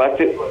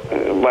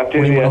বাচ্চা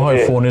মনে হয়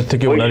ফোনের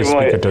থেকে ওনার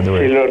স্পিকারটা দেবে,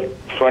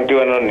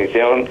 21 এর নিচে,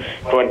 এখন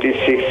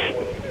 26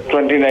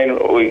 29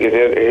 ওই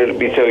এর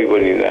বিচার হইব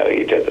না।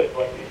 এটা তো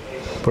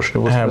প্রশ্ন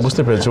হ্যাঁ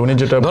বুঝতে পেরেছি উনি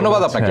যেটা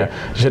ধন্যবাদ আপনাকে।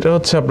 সেটা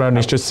হচ্ছে আপনার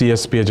নিশ্চয়ই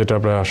সিএসপি যেটা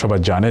আপনারা সবাই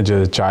জানে যে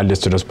চাইল্ড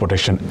স্ট্যাটাস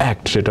প্রোটেকশন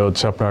অ্যাক্ট, সেটা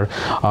হচ্ছে আপনার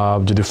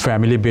যদি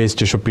ফ্যামিলি বেসড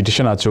যেসব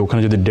পিটিশন আছে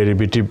ওখানে যদি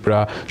ডেরিভেটিভরা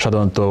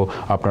সাধারণত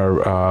আপনার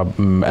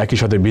একই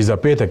সাথে ভিসা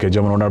পেয়ে থাকে,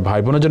 যেমন ওনার ভাই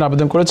বোনের জন্য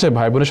আবেদন করেছে,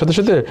 ভাই বোনের সাথে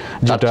সাথে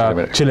যেটা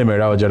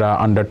ছেলেমেয়েরাও যারা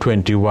আন্ডার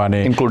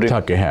 21-এ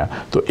থাকে, হ্যাঁ,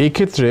 তো এই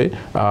ক্ষেত্রে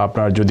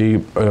আপনার যদি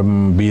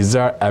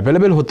ভিসা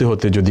অ্যাভেলেবেল হতে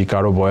হতে যদি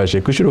কারো বয়স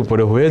 21-এর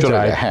উপরে হয়ে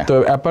যায়, তো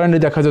অ্যাপারেন্টলি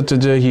দেখা যাচ্ছে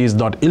যে হি ইজ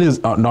নট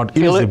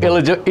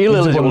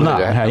ইলিজিবল,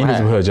 হ্যাঁ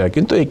ইলিজিবল হয়ে যায়।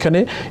 কিন্তু এখানে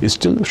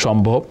স্টিল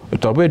সম্ভব,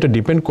 তবে এটা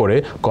ডিপেন্ড করে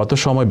কত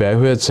সময় ব্যয়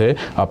হয়েছে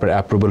আপনার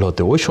অ্যাপ্রুভাল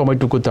হতে, ওই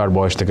সময়টুকু তার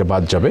বয়স থেকে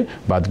বাদ যাবে,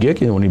 বাদ গিয়ে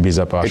কিন্তু উনি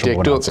ভিসা পাওয়ার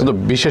সম্ভাবনা আছে। কিন্তু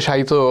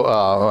বিশেষায়িত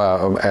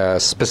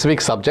স্পেসিফিক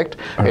সাবজেক্ট,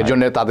 এর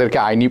জন্য তাদেরকে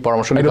আইনি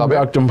পরামর্শ নিতে হবে,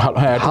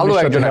 ভালো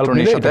একজন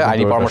অ্যাটর্নির সাথে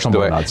আইনি পরামর্শ দিতে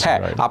হবে। হ্যাঁ,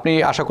 আপনি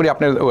আশা করি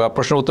আপনার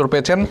প্রশ্নের উত্তর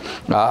পেয়েছেন।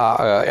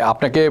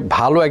 আপনাকে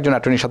ভালো একজন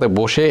অ্যাটর্নির সাথে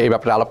বসে এই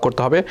ব্যাপারে আলাপ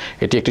করতে হবে।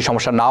 এটি একটি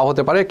সমস্যা নাও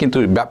হতে পারে, কিন্তু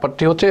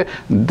ব্যাপারটি হচ্ছে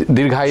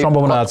দীর্ঘায়িত,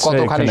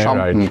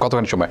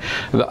 কতখানি সময়।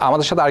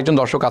 আমাদের সাথে আরেকজন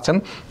দর্শক আছেন।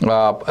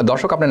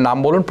 দর্শক, আপনার নাম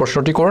বলুন,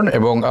 প্রশ্নটি করুন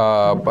এবং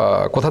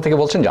কোথা থেকে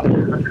বলছেন জানান।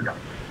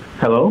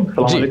 হ্যালো,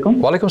 আসসালামু আলাইকুম।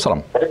 ওয়ালাইকুম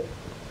সালাম।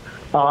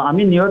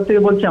 আমি নিউ ইয়র্ক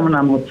থেকে বলছি, আমার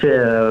নাম হচ্ছে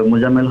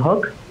মুজাম্মেল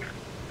হক।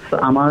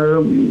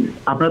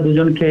 আপনারা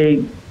দুজনকে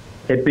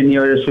হ্যাপি নিউ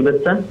ইয়ারের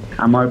শুভেচ্ছা।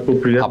 আমার খুব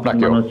প্রিয়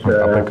মানুষ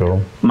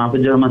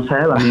মাহফুজুর রহমান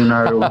সাহেব, আমি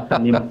ওনার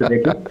নিয়মিত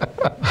দেখি,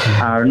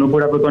 আর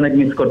নূপুর আপুকে অনেক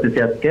মিস করতেছি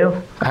আজকে।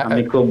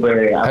 আমি খুব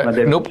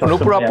আপনাদের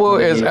নূপুর আপু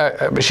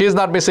she is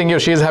not missing you,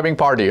 she is having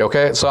party,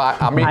 okay, so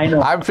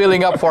I'm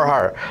feeling up for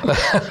her.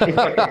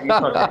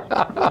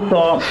 তো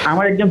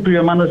আমার একজন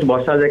প্রিয় মানুষ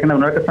বসা যেখানে,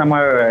 ওনার কাছে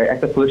আমার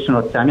একটা কোয়েশ্চেন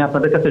হচ্ছে, আমি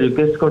আপনাদের কাছে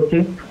রিকোয়েস্ট করছি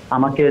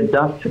আমাকে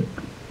জাস্ট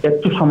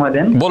একটু সময়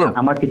দেন,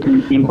 আমার কিছু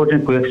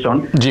ইম্পর্টেন্ট কোয়েশ্চন,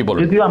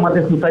 যদিও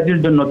আমাদের সোসাইটির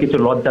জন্য কিছু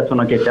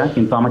লজ্জাজনক এটা,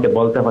 কিন্তু আমাকে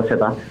বলতে হচ্ছে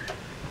তা।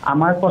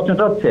 আমার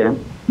প্রশ্নটা হচ্ছে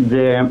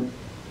যে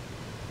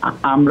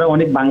আমরা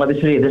অনেক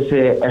বাংলাদেশের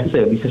এদেশে এসে,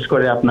 বিশেষ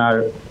করে আপনার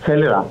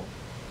ছেলেরা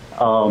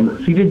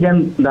সিটিজেন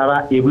দ্বারা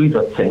এগুইট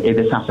হচ্ছে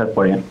এদেশে আসার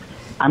পরে।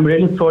 আই এম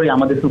রিয়েলি সরি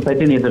আমাদের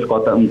সোসাইটি নিয়ে এদের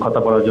কথা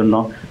বলার জন্য।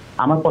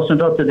 আমার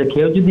প্রশ্নটা হচ্ছে যে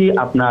কেউ যদি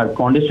আপনার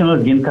কন্ডিশনাল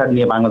গ্রিন কার্ড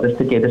নিয়ে বাংলাদেশ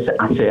থেকে এদেশে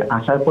আসে,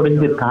 আসার পরে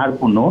যদি তার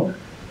কোনো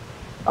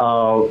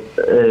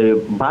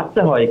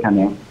বাচ্চা হয়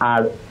এখানে,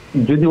 আর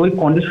যদি ওই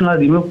কন্ডিশনাল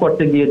রিমুভ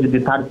করতে গিয়ে যদি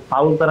তার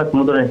স্পাউস দ্বারা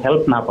কোনো ধরনের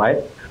হেল্প না পায়,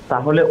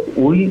 তাহলে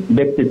ওই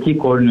ব্যক্তির কি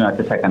করণীয়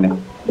আছে সেখানে?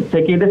 সে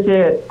কি এদেশে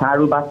তার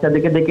ওই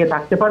বাচ্চাদেরকে দেখে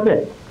থাকতে পারবে,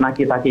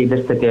 নাকি তাকে এই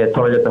দেশ থেকে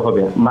চলে যেতে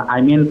হবে?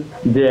 আই মিন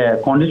যে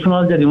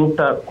কন্ডিশনাল যে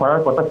রিমুভটা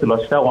করার কথা ছিল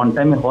সেটা অন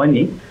টাইমে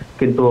হয়নি,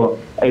 কিন্তু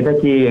এটা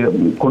কি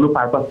কোনো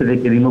পারপাস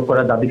থেকে রিমুভ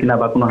করা যাবে কিনা,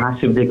 বা কোনো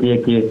হাসিব দেখিয়ে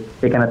কি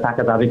এখানে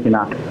থাকা যাবে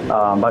কিনা,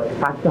 বা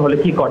থাকতে হলে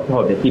কি করতে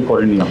হবে, কি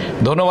করণীয়?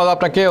 ধন্যবাদ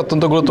আপনাকে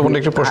অত্যন্ত গুরুত্বপূর্ণ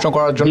একটি প্রশ্ন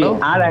করার জন্য।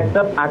 আর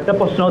একটা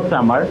প্রশ্ন হচ্ছে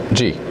আমার,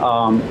 জি,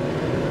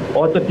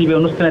 অত টিভি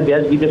অনুষ্ঠানে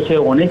দেশ বিদেশে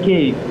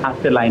অনেকেই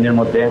আসছে লাইনের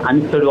মধ্যে, আমি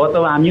সরি,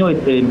 অথবা আমিও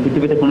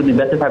পৃথিবীতে কোনোদিন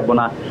বেঁচে থাকবো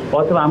না,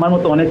 অথবা আমার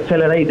মতো অনেক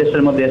ছেলেরা এই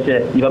দেশের মধ্যে এসে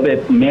এইভাবে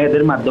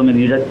মেয়েদের মাধ্যমে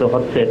নির্যাতিত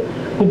হচ্ছে।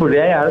 খুব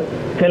রেয়ার,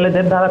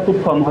 ছেলেদের দ্বারা খুব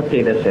কম হচ্ছে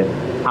এই দেশে।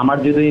 আমার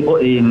যদি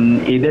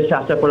এই দেশে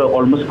আসার পরে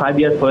অলমোস্ট 5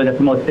 ইয়ার্স হয়ে গেছে,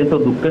 আমি অত্যন্ত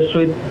দুঃখের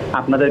সহিত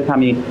আপনাদেরকে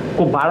আমি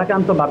খুব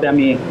ভারাক্রান্ত ভাবে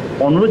আমি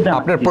অনুরোধ জানাই,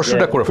 আপনার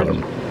প্রশ্নটা করে ফেলুন।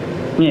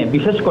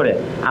 বিশেষ করে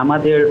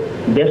আমাদের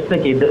দেশ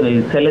থেকে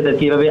ছেলেদের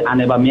কিভাবে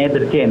আনে বা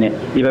মেয়েদেরকে এনে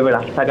এইভাবে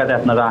রাস্তাঘাটে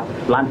আপনারা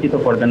লাঞ্ছিত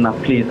করবেন না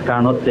প্লিজ।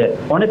 কারণ হচ্ছে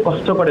অনেক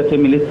কষ্ট করে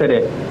ফ্যামিলি ছেড়ে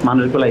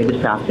মানুষগুলো এই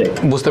দেশে আসে।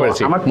 বুঝতে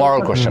পেরেছি।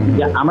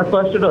 আমার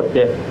কোয়েশ্চনটা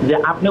হচ্ছে যে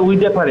আপনি ওই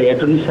ব্যাপারে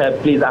অ্যাটর্নি সাহেব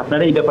প্লিজ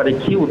আপনারা এই ব্যাপারে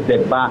কি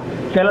উদ্বেগ, বা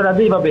ছেলেরা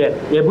যে এইভাবে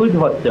অ্যাভয়েড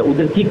হচ্ছে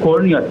ওদের কি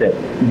করণীয় আছে,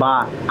 বা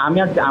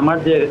আমার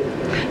যে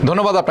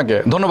ধন্যবাদ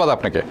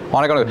আপনাকে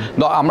অনেক অনেক।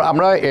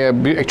 আমরা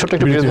ছোট্ট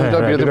একটু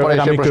বিরতি পরে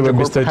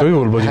বিস্তারিতই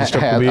বলবো, জিনিসটা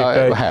খুবই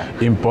একটা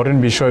ইম্পর্টেন্ট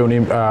বিষয় উনি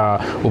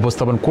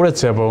উপস্থাপন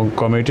করেছে এবং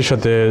কমিউনিটির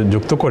সাথে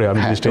যুক্ত করে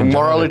আমি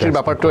মরালিটির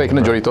ব্যাপারটাও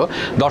এখানে জড়িত।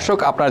 দর্শক,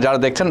 আপনারা যারা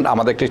দেখছেন,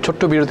 আমাদের একটি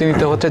ছোট্ট বিরতি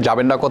নিতে হচ্ছে,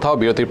 যাবেন না কোথাও।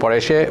 বিরতির পরে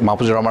এসে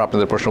মাহফুজুর রহমান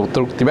আপনাদের প্রশ্নের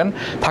উত্তর দিবেন,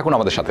 থাকুন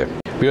আমাদের সাথে।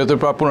 বিরতির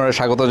পর পুনরায়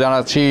স্বাগত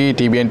জানাচ্ছি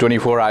TBN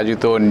 24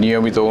 আয়োজিত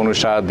নিয়মিত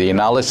অনুষ্ঠান দি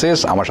অ্যানালিসিস।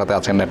 আমার সাথে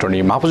আছেন অ্যাটর্নি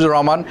মাহফুজুর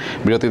রহমান।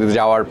 বিরতিতে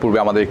যাওয়ার পূর্বে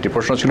আমাদের একটি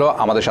প্রশ্ন ছিল,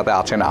 আমাদের সাথে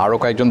আছেন আরও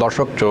কয়েকজন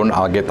দর্শক, চলুন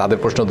আগে তাদের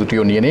প্রশ্ন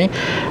দুটিও নিয়ে নিই।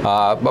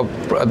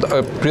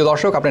 প্রিয়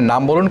দর্শক, আপনার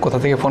নাম বলুন, কোথা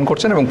থেকে ফোন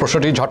করছেন এবং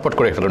প্রশ্নটি ঝটপট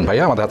করে ফেলুন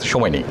ভাইয়া, আমাদের হাতে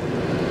সময় নেই।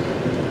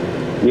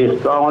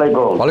 আসসালামু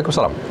আলাইকুম। ওয়ালাইকুম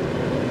সালাম।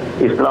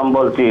 ইসলাম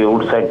বলছি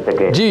উডসাইড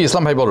থেকে। জি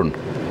ইসলাম ভাই বলুন।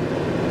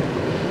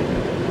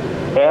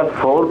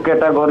 F4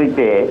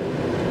 ক্যাটাগরিতে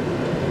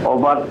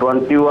ওভার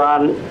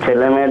 21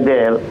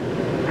 ছেলেমেয়েদের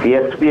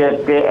সিএসপি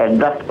অ্যাক্টে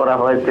অ্যাডজাস্ট করা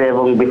হয়েছে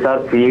এবং বিচার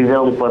ফিজ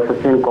এবং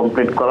প্রসেসিং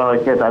কমপ্লিট করা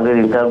হয়েছে, তাদের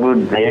ইন্টারভিউ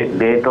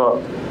ডেটও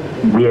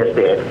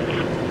দিয়েছে।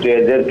 তো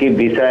এদের কি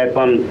ভিসা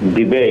এখন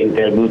দিবে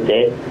ইন্টারভিউতে?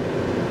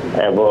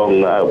 এবং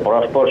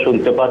পরস্পর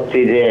শুনতে পাচ্ছি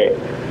যে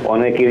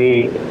অনেকেরই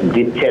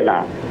দিচ্ছে না,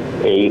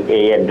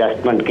 এই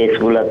অ্যাডজাস্টমেন্ট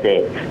কেসগুলোতে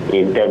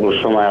ইন্টারভিউর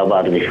সময়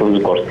আবার রিফিউজ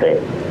করছে।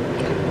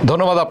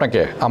 ধন্যবাদ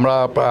আপনাকে, আমরা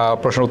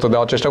প্রশ্নের উত্তর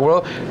দেওয়ার চেষ্টা করব।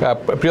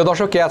 প্রিয়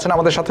দর্শক, কে আছেন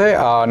আমাদের সাথে?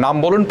 নাম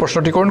বলুন,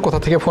 প্রশ্নটি করুন, কোথা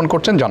থেকে ফোন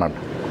করছেন জানান।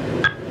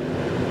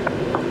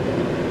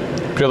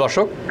 প্রিয়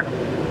দর্শক,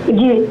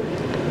 জি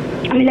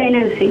আমি লাইনে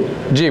আছি।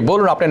 জি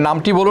বলুন, আপনার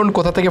নামটি বলুন,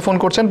 কোথা থেকে ফোন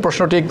করছেন,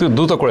 প্রশ্নটি একটু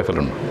দ্রুত করে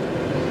ফেলুন।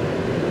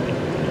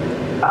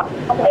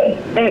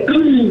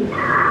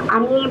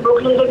 আমি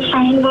ব্রুকলিন থেকে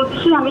শাহিন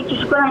বলছি। আমি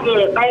কিছুক্ষণ আগে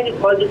বাইরে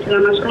কল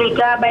দিচ্ছিলাম, আসলে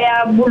এটা ভাইয়া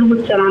ভুল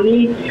হচ্ছে না, আমি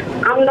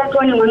আন্ডার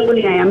 21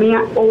 বলি নাই, আমি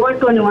ওভার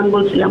 21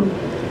 বলছিলাম।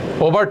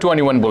 ওভার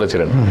 21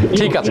 বলেছিলেন,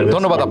 ঠিক আছে,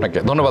 ধন্যবাদ আপনাকে,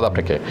 ধন্যবাদ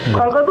আপনাকে।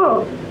 কল করবো?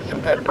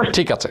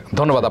 ঠিক আছে,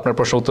 ধন্যবাদ, আপনার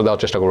প্রশ্ন উত্তর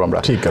দেওয়ার চেষ্টা করবো আমরা।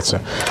 ঠিক আছে।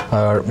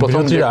 আর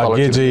বিরতির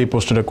আগে যে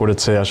প্রশ্নটা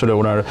করেছে, আসলে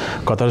ওনার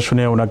কথা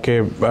শুনে ওনাকে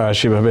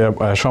সেভাবে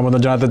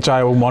সমাধান জানাতে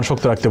চায় ও মন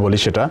শক্ত রাখতে বলি,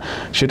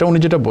 সেটা উনি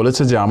যেটা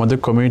বলেছে যে আমাদের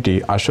কমিউনিটি,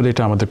 আসলে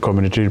এটা আমাদের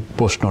কমিউনিটির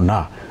প্রশ্ন না,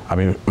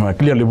 আমি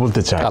ক্লিয়ারলি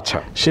বলতে চাই। আচ্ছা,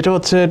 সেটা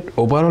হচ্ছে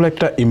ওভারঅল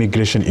একটা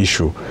ইমিগ্রেশন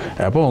ইস্যু,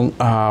 এবং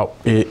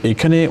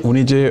এখানে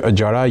উনি যে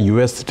যারা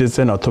ইউএস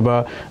সিটিজেন অথবা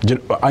যে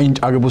আইন,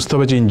 আগে বুঝতে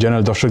হবে যে ইন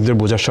জেনারেল দর্শকদের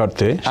বোঝার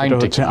স্বার্থে সেটা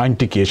হচ্ছে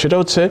আইনটি কি। সেটা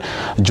হচ্ছে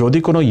যদি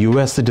কোনো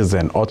ইউএস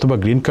সিটিজেন অথবা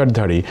গ্রিন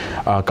কার্ডধারী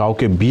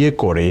কাউকে বিয়ে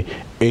করে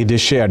এই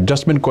দেশে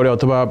অ্যাডজাস্টমেন্ট করে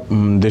অথবা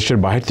দেশের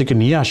বাহির থেকে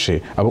নিয়ে আসে,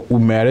 এবং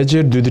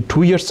ম্যারেজের যদি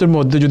 2 ইয়ার্সের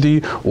মধ্যে যদি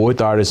ওই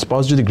তার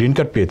স্পাউস যদি গ্রিন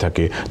কার্ড পেয়ে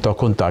থাকে,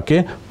 তখন তাকে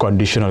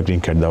কন্ডিশনাল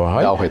গ্রিন কার্ড দেওয়া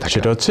হয়।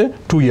 সেটা হচ্ছে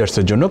 2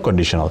 ইয়ার্সের জন্য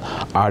কন্ডিশনাল।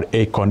 আর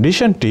এই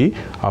কন্ডিশনটি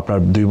আপনার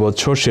 2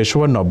 বছর শেষ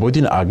হওয়ার 90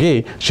 দিন আগে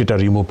সেটা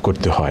রিমুভ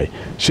করতে হয়।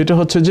 সেটা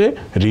হচ্ছে যে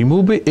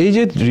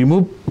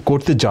রিমুভ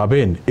করতে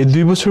যাবেন এই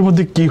 2 বছরের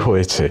মধ্যে কি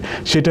হয়েছে,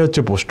 সেটা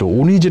হচ্ছে প্রশ্ন।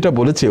 উনি যেটা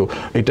বলেছে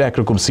এটা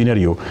একরকম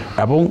সিনারিও,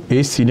 এবং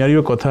এই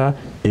সিনারিওর কথা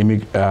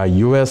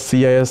ইউএস,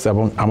 সিআইএস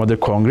এবং আমাদের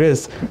কংগ্রেস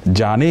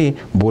জানে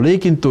বলেই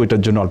কিন্তু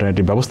এটার জন্য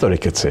অল্টারনেটিভ ব্যবস্থা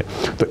রেখেছে।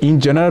 তো ইন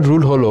জেনারেল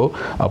রুল হলো,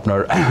 আপনার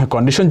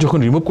কন্ডিশন যখন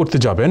রিমুভ করতে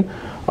যাবেন,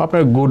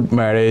 আপনার গুড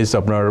ম্যারেজ,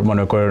 আপনার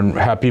মনে করেন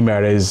হ্যাপি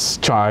ম্যারেজ,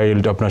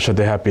 চাইল্ড আপনার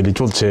সাথে হ্যাপিলি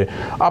চলছে,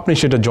 আপনি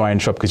সেটা জয়েন্ট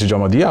সব কিছু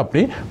জমা দিয়ে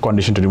আপনি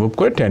কন্ডিশনটা রিমুভ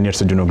করে 10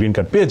 ইয়ার্সের জন্য গ্রিন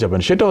কার্ড পেয়ে যাবেন।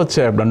 সেটা হচ্ছে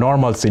আপনার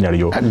নর্মাল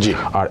সিনারিও।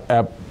 আর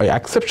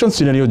এক্সেপশন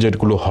সিনারিও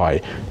যেগুলো হয়,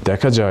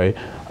 দেখা যায়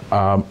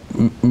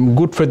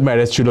গুড ফেথ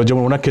ম্যারেজ ছিল,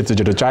 যেমন ওনার ক্ষেত্রে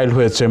যেটা চাইল্ড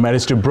হয়েছে,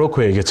 ম্যারেজটি ব্রোক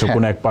হয়ে গেছে,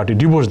 কোনো এক পার্টি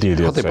ডিভোর্স দিয়ে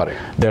দিয়েছে,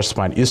 দ্যাটস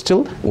ফাইন,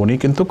 স্টিল উনি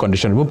কিন্তু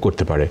কন্ডিশন রিমুভ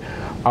করতে পারে।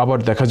 আবার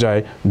দেখা যায়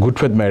গুড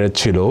ফেথ ম্যারেজ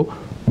ছিল,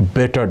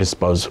 বেটার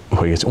স্পাউস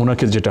হয়ে গেছে,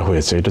 ওনাকে যেটা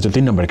হয়েছে এটা হচ্ছে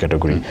 3 নম্বর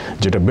ক্যাটাগরি,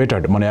 যেটা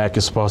বেটার মানে এক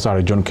স্পাউস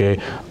আরেকজনকে,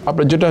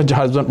 আপনার যেটা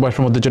হাজব্যান্ড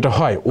ওয়াইফের মধ্যে যেটা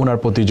হয়, ওনার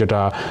প্রতি যেটা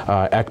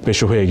এক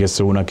পেশে হয়ে গেছে,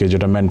 ওনাকে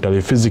যেটা মেন্টালি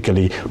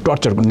ফিজিক্যালি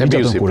টর্চার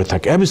নির্যাতন করে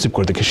থাকে, অ্যাবিউসিভ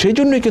করে থাকে, সেই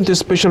জন্যই কিন্তু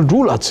স্পেশাল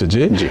রুল আছে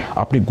যে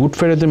আপনি গুড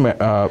ফেথে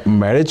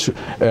ম্যারেজ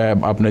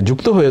আপনি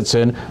যুক্ত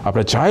হয়েছেন,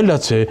 আপনার চাইল্ড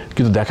আছে,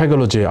 কিন্তু দেখা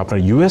গেল যে আপনার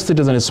ইউএস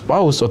সিটিজেন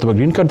স্পাউস অথবা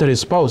গ্রিন কার্ডধারী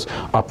স্পাউস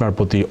আপনার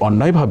প্রতি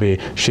অন্যায়ভাবে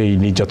সেই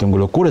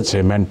নির্যাতনগুলো করেছে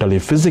মেন্টালি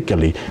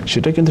ফিজিক্যালি,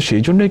 সেটা কিন্তু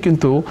সেই জন্যই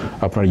কিন্তু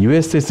আপনার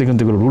ইউএসএ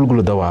কিন্তু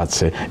রুলগুলো দেওয়া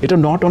আছে। এটা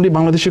নট অনলি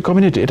বাংলাদেশের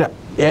কমিউনিটি, এটা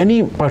এনি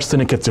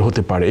পার্সনের ক্ষেত্রে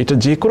হতে পারে, এটা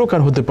যে কোনো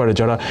কারণ হতে পারে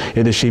যারা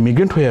এদেশে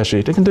ইমিগ্রেন্ট হয়ে আসে।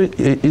 এটা কিন্তু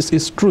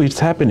ইটস ট্রু, ইটস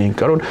হ্যাপেনিং।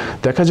 কারণ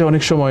দেখা যায়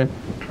অনেক সময়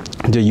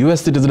যে ইউএস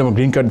সিটিজেন এবং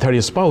green কার্ডধারী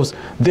spouse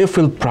they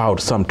feel proud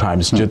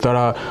sometimes যে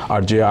তারা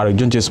আর যে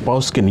আরেকজন যে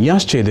স্পাউসকে নিয়ে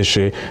আসছে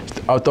এদেশে,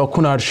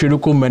 তখন আর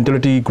সেরকম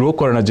মেন্টালিটি গ্রো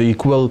করে না যে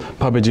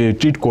ইকুয়ালভাবে যে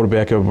ট্রিট করবে,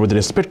 একে অপরের প্রতি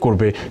রেসপেক্ট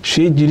করবে।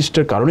 সেই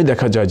জিনিসটার কারণেই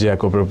দেখা যায় যে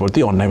একে অপরের প্রতি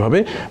অন্যায়ভাবে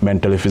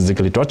মেন্টালি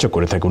ফিজিক্যালি টর্চার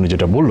করে থাকে। উনি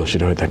যেটা বললো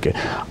সেটা হয়ে থাকে।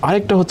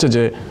 আরেকটা হচ্ছে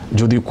যে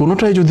যদি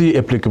কোনোটাই যদি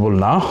অ্যাপ্লিকেবল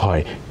না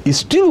হয়,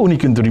 স্টিল উনি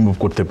কিন্তু রিমুভ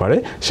করতে পারে।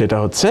 সেটা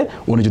হচ্ছে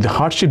উনি যদি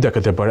হার্ডশিপ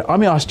দেখাতে পারে,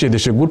 আমি আসছি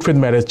দেশে, গুড ফেথ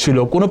ম্যারেজ ছিল,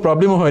 কোনো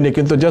প্রবলেমও হয়নি,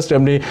 কিন্তু জাস্ট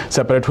এমনি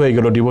সেপারেট হয়ে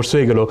গেল, ডিভোর্স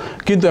হয়ে গেল,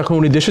 কিন্তু এখন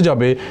উনি দেশে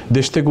যাবে,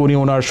 দেশ থেকে উনি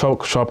ওনার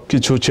সব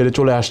কিছু ছেড়ে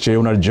চলে আসছে,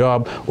 ওনার জব,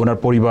 ওনার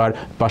পরিবার,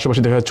 পাশাপাশি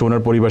দেখা যাচ্ছে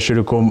ওনার পরিবার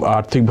সেরকম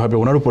আর্থিকভাবে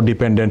ওনার উপর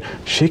ডিপেন্ডেন্ট,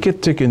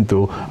 সেক্ষেত্রে কিন্তু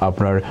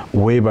আপনার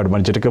ওয়েব আর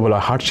মানে যেটাকে বলা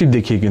হার্ডশিপ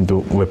দেখিয়ে কিন্তু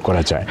ওয়েব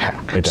করা যায়।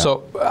 সো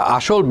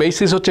আসল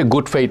বেসিস হচ্ছে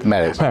গুড ফেথ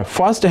ম্যারেজ। হ্যাঁ,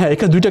 ফার্স্ট, হ্যাঁ,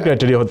 এখানে 2টা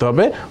ক্রাইটেরিয়া হতে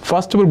হবে।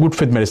 First of all good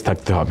faith marriage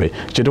থাকতে হবে,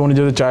 যেটা উনি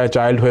যদি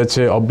চাইল্ড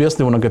হয়েছে,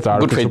 অবভিয়াসলি ওনাকে তার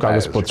কিছু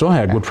কাগজপত্র,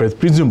 হ্যাঁ, গুড ফেথ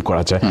প্রিজিউম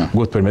করা যায়,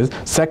 good faith marriage.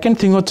 Second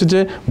thing হচ্ছে যে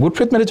গুড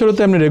ফেথ ম্যারেজ হলে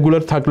তো এমনি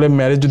রেগুলার থাকলে,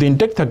 ম্যারেজ যদি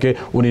ইনটেক্ট থাকে,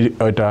 উনি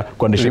ওইটা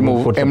কন্ডিশন রিমুভ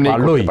করতে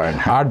পারলোই।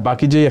 আর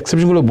বাকি যে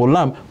এক্সেপশনগুলো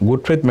বললাম,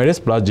 গুড ফেথ ম্যারেজ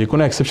প্লাস যে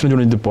কোনো এক্সেপশনের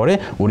জন্য যদি পড়ে,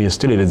 উনি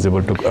still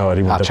eligible to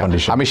remove the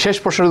condition. আমি শেষ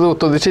প্রশ্নের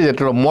উত্তর দিচ্ছি, যেটা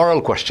হলো মোরাল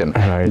কোয়েশ্চেন,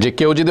 যে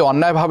কেউ যদি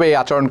অন্যায়ভাবে এই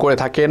আচরণ করে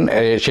থাকেন,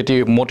 সেটি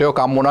মোটেও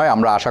কাম্য নয়।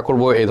 আমরা আশা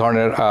করব এই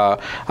ধরনের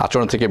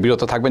আচরণ থেকে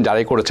বিরত থাকবেন,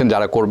 যারাই করেছেন,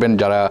 যারা করবেন,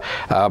 যারা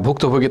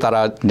ভুক্তভোগী, তারা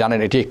জানেন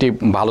এটি একটি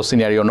ভালো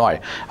সিনারিও নয়।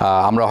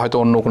 আমরা হয়তো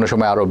অন্য কোনো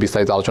সময় আরো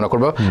বিস্তারিত আলোচনা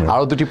করব।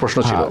 আরো 2টি প্রশ্ন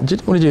ছিল,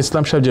 উনি যে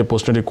ইসলাম সাহেব যে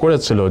প্রশ্নটি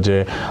করেছিল যে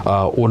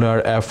ওনার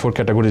F4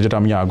 ক্যাটাগরি, যেটা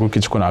আমি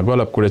কিছুক্ষণ আগে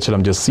আলাপ করেছিলাম,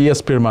 যে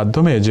সিএসপি এর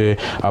মাধ্যমে যে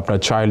আপনার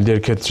চাইল্ডদের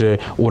ক্ষেত্রে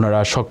ওনারা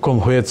সক্ষম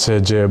হয়েছে,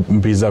 যে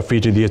ভিসা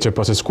ফিটি দিয়েছে,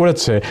 প্রসেস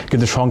করেছে,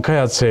 কিন্তু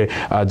সংখ্যায় আছে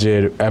যে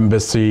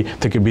এমবাসি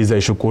থেকে ভিসা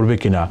ইস্যু করবে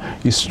কিনা।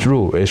 ইটস ট্রু,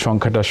 এই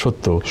সংখ্যাটা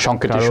সত্য,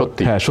 সংখ্যাটা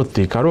সত্যি, হ্যাঁ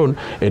সত্যি, কারণ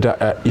এটা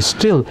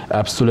স্টিল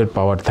অ্যাবসোলিউট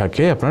পাওয়ার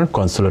থাকে আপনার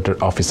কনসুলেটর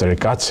অফিসারের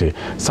ঠিক আছে,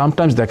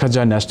 সামটাইমস দেখা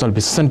যায় ন্যাশনাল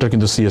ভিসা সেন্টার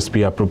কিন্তু সিএসপি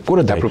অ্যাপ্রুভ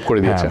করে দেয়,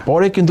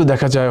 পরে কিন্তু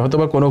দেখা যায় হয়তো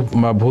বা কোনো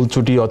ভুল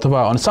ত্রুটি অথবা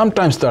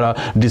সামটাইমস তারা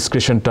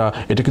ডিসক্রিশনটা,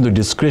 এটা কিন্তু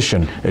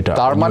ডিসক্রিশন, এটা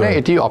তার মানে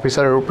এটি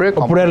অফিসারের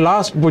উপরে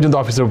লাস্ট পর্যন্ত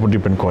অফিসারের উপর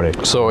ডিপেন্ড করে।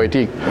 সো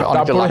এটি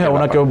তারপরে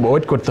ওনাকে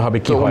ওয়েট করতে হবে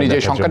কি হয়, উনি যে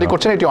সংখ্যাটি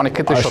করছেন এটি অনেক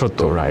ক্ষেত্রে সত্য,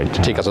 রাইট।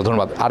 ঠিক আছে,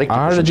 ধন্যবাদ।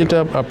 আর যেটা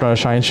আপনার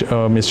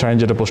মিস শাইন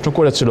যেটা প্রশ্ন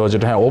করেছিল,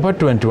 যেটা হ্যাঁ ওভার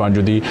 21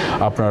 যদি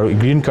আপনার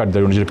গ্রিন কার্ড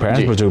দেয়, উনি যদি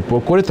প্যারেন্টস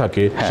করে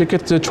থাকে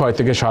সেক্ষেত্রে 6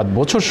 থেকে 7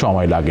 বছর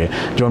সময় লাগে।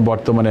 যেমন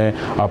বর্তমানে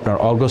আপনার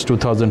অগস্ট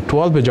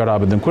 2012 যারা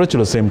আবেদন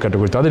করেছিল সেম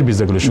ক্যাটাগরি, তাদের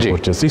ভিসাগুলো শুরু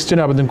করছে। 16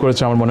 আবেদন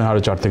করেছে, আমার মনে হয়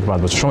আরো 4 থেকে 5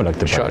 বছর সময়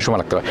লাগতে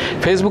পারে।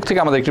 ফেসবুক থেকে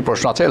আমাদের একটি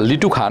প্রশ্ন আছে,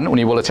 লিটু খান,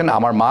 উনি বলেছেন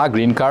আমার মা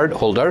গ্রিন কার্ড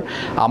হোল্ডার,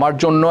 আমার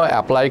জন্য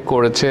অ্যাপ্লাই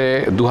করেছে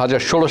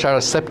 2016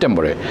 সালের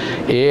সেপ্টেম্বরে,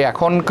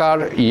 এখনকার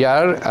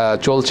ইয়ার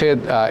চলছে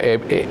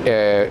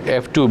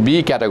F2B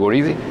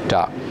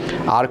ক্যাটাগরিটা,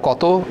 আর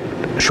কত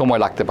সময়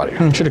লাগতে পারে?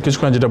 সেটা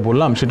কিছুক্ষণ যেটা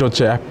বললাম সেটা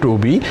হচ্ছে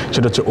F2B,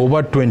 সেটা হচ্ছে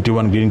ওভার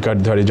 21 গ্রিন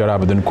কার্ডধারী যারা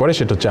আবেদন করে,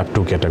 সেটা হচ্ছে F2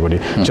 ক্যাটাগরি,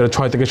 সেটা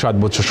 6 থেকে 7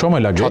 বছর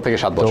সময় লাগে। 6 থেকে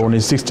 7 বছর। উনি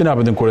 16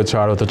 আবেদন করেছে,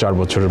 আর হয়তো 4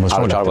 বছরের মতো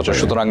সময় লাগবে।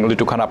 সুতরাং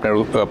লিটু খান আপনার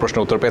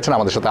প্রশ্নের উত্তর পেয়েছেন।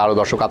 আমাদের সাথে আরো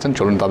দর্শক আছেন,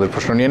 চলুন তাদের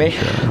প্রশ্ন নিয়ে নেই।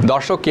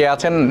 দর্শক কে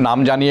আছেন, নাম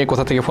জানিয়ে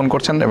কোথা থেকে ফোন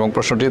করছেন এবং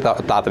প্রশ্নটি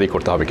তাড়াতাড়ি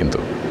করতে হবে কিন্তু।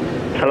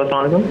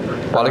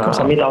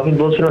 আমি তাওহিদ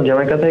বলছিলাম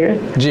জ্যামাইকা থেকে।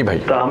 জি ভাই।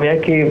 তো আমি আর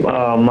কি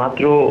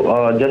মাত্র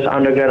জাস্ট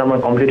আন্ডারগ্রেড আমার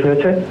কমপ্লিট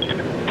হয়েছে,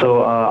 তো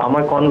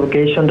আমার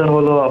কনভোকেশনটা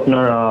হলো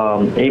আপনার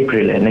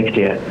এপ্রিলে নেক্সট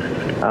ইয়ার।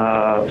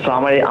 সো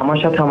আমার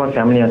সাথে আমার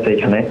ফ্যামিলি আছে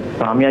এখানে,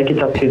 তো আমি আর কি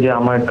চাচ্ছি যে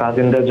আমার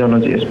কাজিনদের জন্য,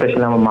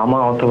 স্পেশালি আমার মামা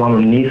অথবা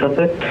আমার নিস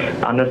আছে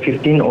আন্ডার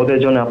 15, ওদের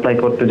জন্য অ্যাপ্লাই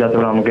করতে, যাতে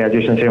ওরা আমার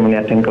গ্র্যাজুয়েশন সেরেমনি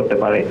অ্যাটেন্ড করতে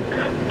পারে।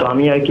 তো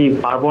আমি আর কি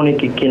পারবো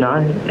নাকি কিনা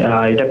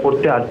এটা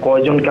করতে, আর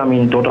কয়জনকে আমি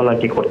টোটাল আর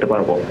কি করতে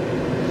পারবো?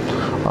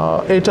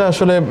 এটা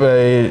আসলে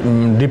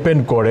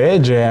ডিপেন্ড করে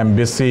যে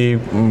এমবেসি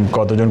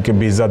কতজনকে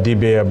ভিসা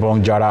দিবে এবং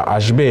যারা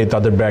আসবে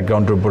তাদের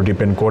ব্যাকগ্রাউন্ডের উপর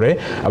ডিপেন্ড করে,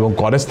 এবং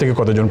কলেজ থেকে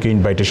কতজনকে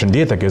ইনভাইটেশন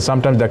দিয়ে থাকে।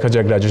 সামটাইমস দেখা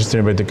যায় গ্র্যাজুয়েশন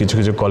সেরেমনিতে কিছু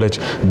কিছু কলেজ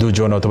 2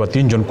 জন অথবা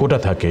 3 জন কোটা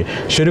থাকে,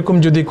 সেরকম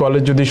যদি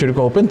কলেজ যদি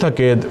সেরকম ওপেন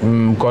থাকে,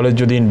 কলেজ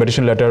যদি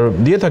ইনভাইটেশন লেটার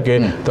দিয়ে থাকে,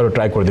 তাহলে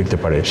ট্রাই করে দেখতে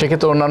পারে।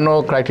 সেক্ষেত্রে অন্যান্য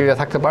ক্রাইটেরিয়া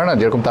থাকতে পারে না,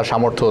 যেরকম তার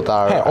সামর্থ্য,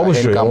 তার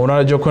অবশ্যই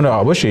ওনারা যখন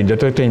অবশ্যই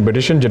যেটা একটা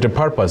ইনভাইটেশন, যেটা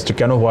পারপাস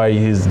কেন why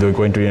he is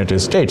going to United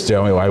states, যে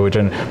I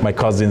ওয়েটেন my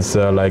cousins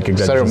like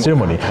graduation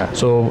ceremony.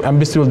 So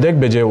MBC will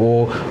দেখবে যে ও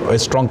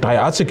স্ট্রং টাই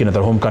আছে কিনা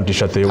তার হোম কান্ট্রির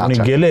সাথে, উনি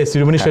গেলে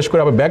সেরেমনি শেষ করে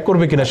আবার ব্যাক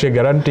করবে কিনা সে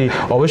গ্যারান্টি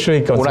অবশ্যই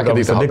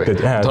দেখতে।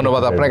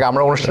 ধন্যবাদ আপনাকে।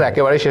 আমরা অনুষ্ঠান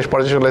একেবারে শেষ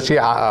পর্যায়ে চলেছি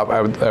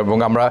এবং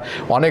আমরা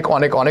অনেক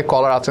অনেক অনেক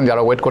কলার আছেন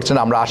যারা ওয়েট করছেন।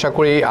 আমরা আশা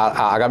করি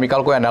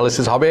আগামীকালকে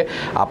অ্যানালিসিস হবে।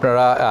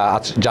 আপনারা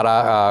যারা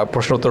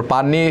প্রশ্ন উত্তর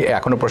পাননি,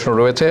 এখনও প্রশ্ন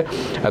রয়েছে,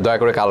 দয়া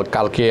করে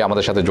কালকে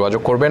আমাদের সাথে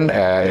যোগাযোগ করবেন।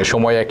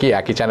 সময়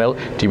একই চ্যানেল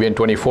TBN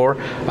 24,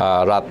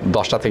 রাত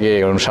 10টা থেকে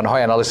অনুষ্ঠান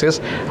হয় অ্যানালিসিস।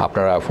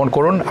 আপনারা ফোন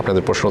করুন,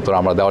 আপনাদের প্রশ্ন উত্তর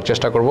আমরা দেওয়ার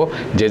চেষ্টা করব।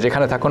 যে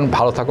যেখানে থাকুন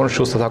ভালো থাকুন,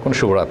 সুস্থ থাকুন,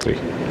 শুভরাত্রি।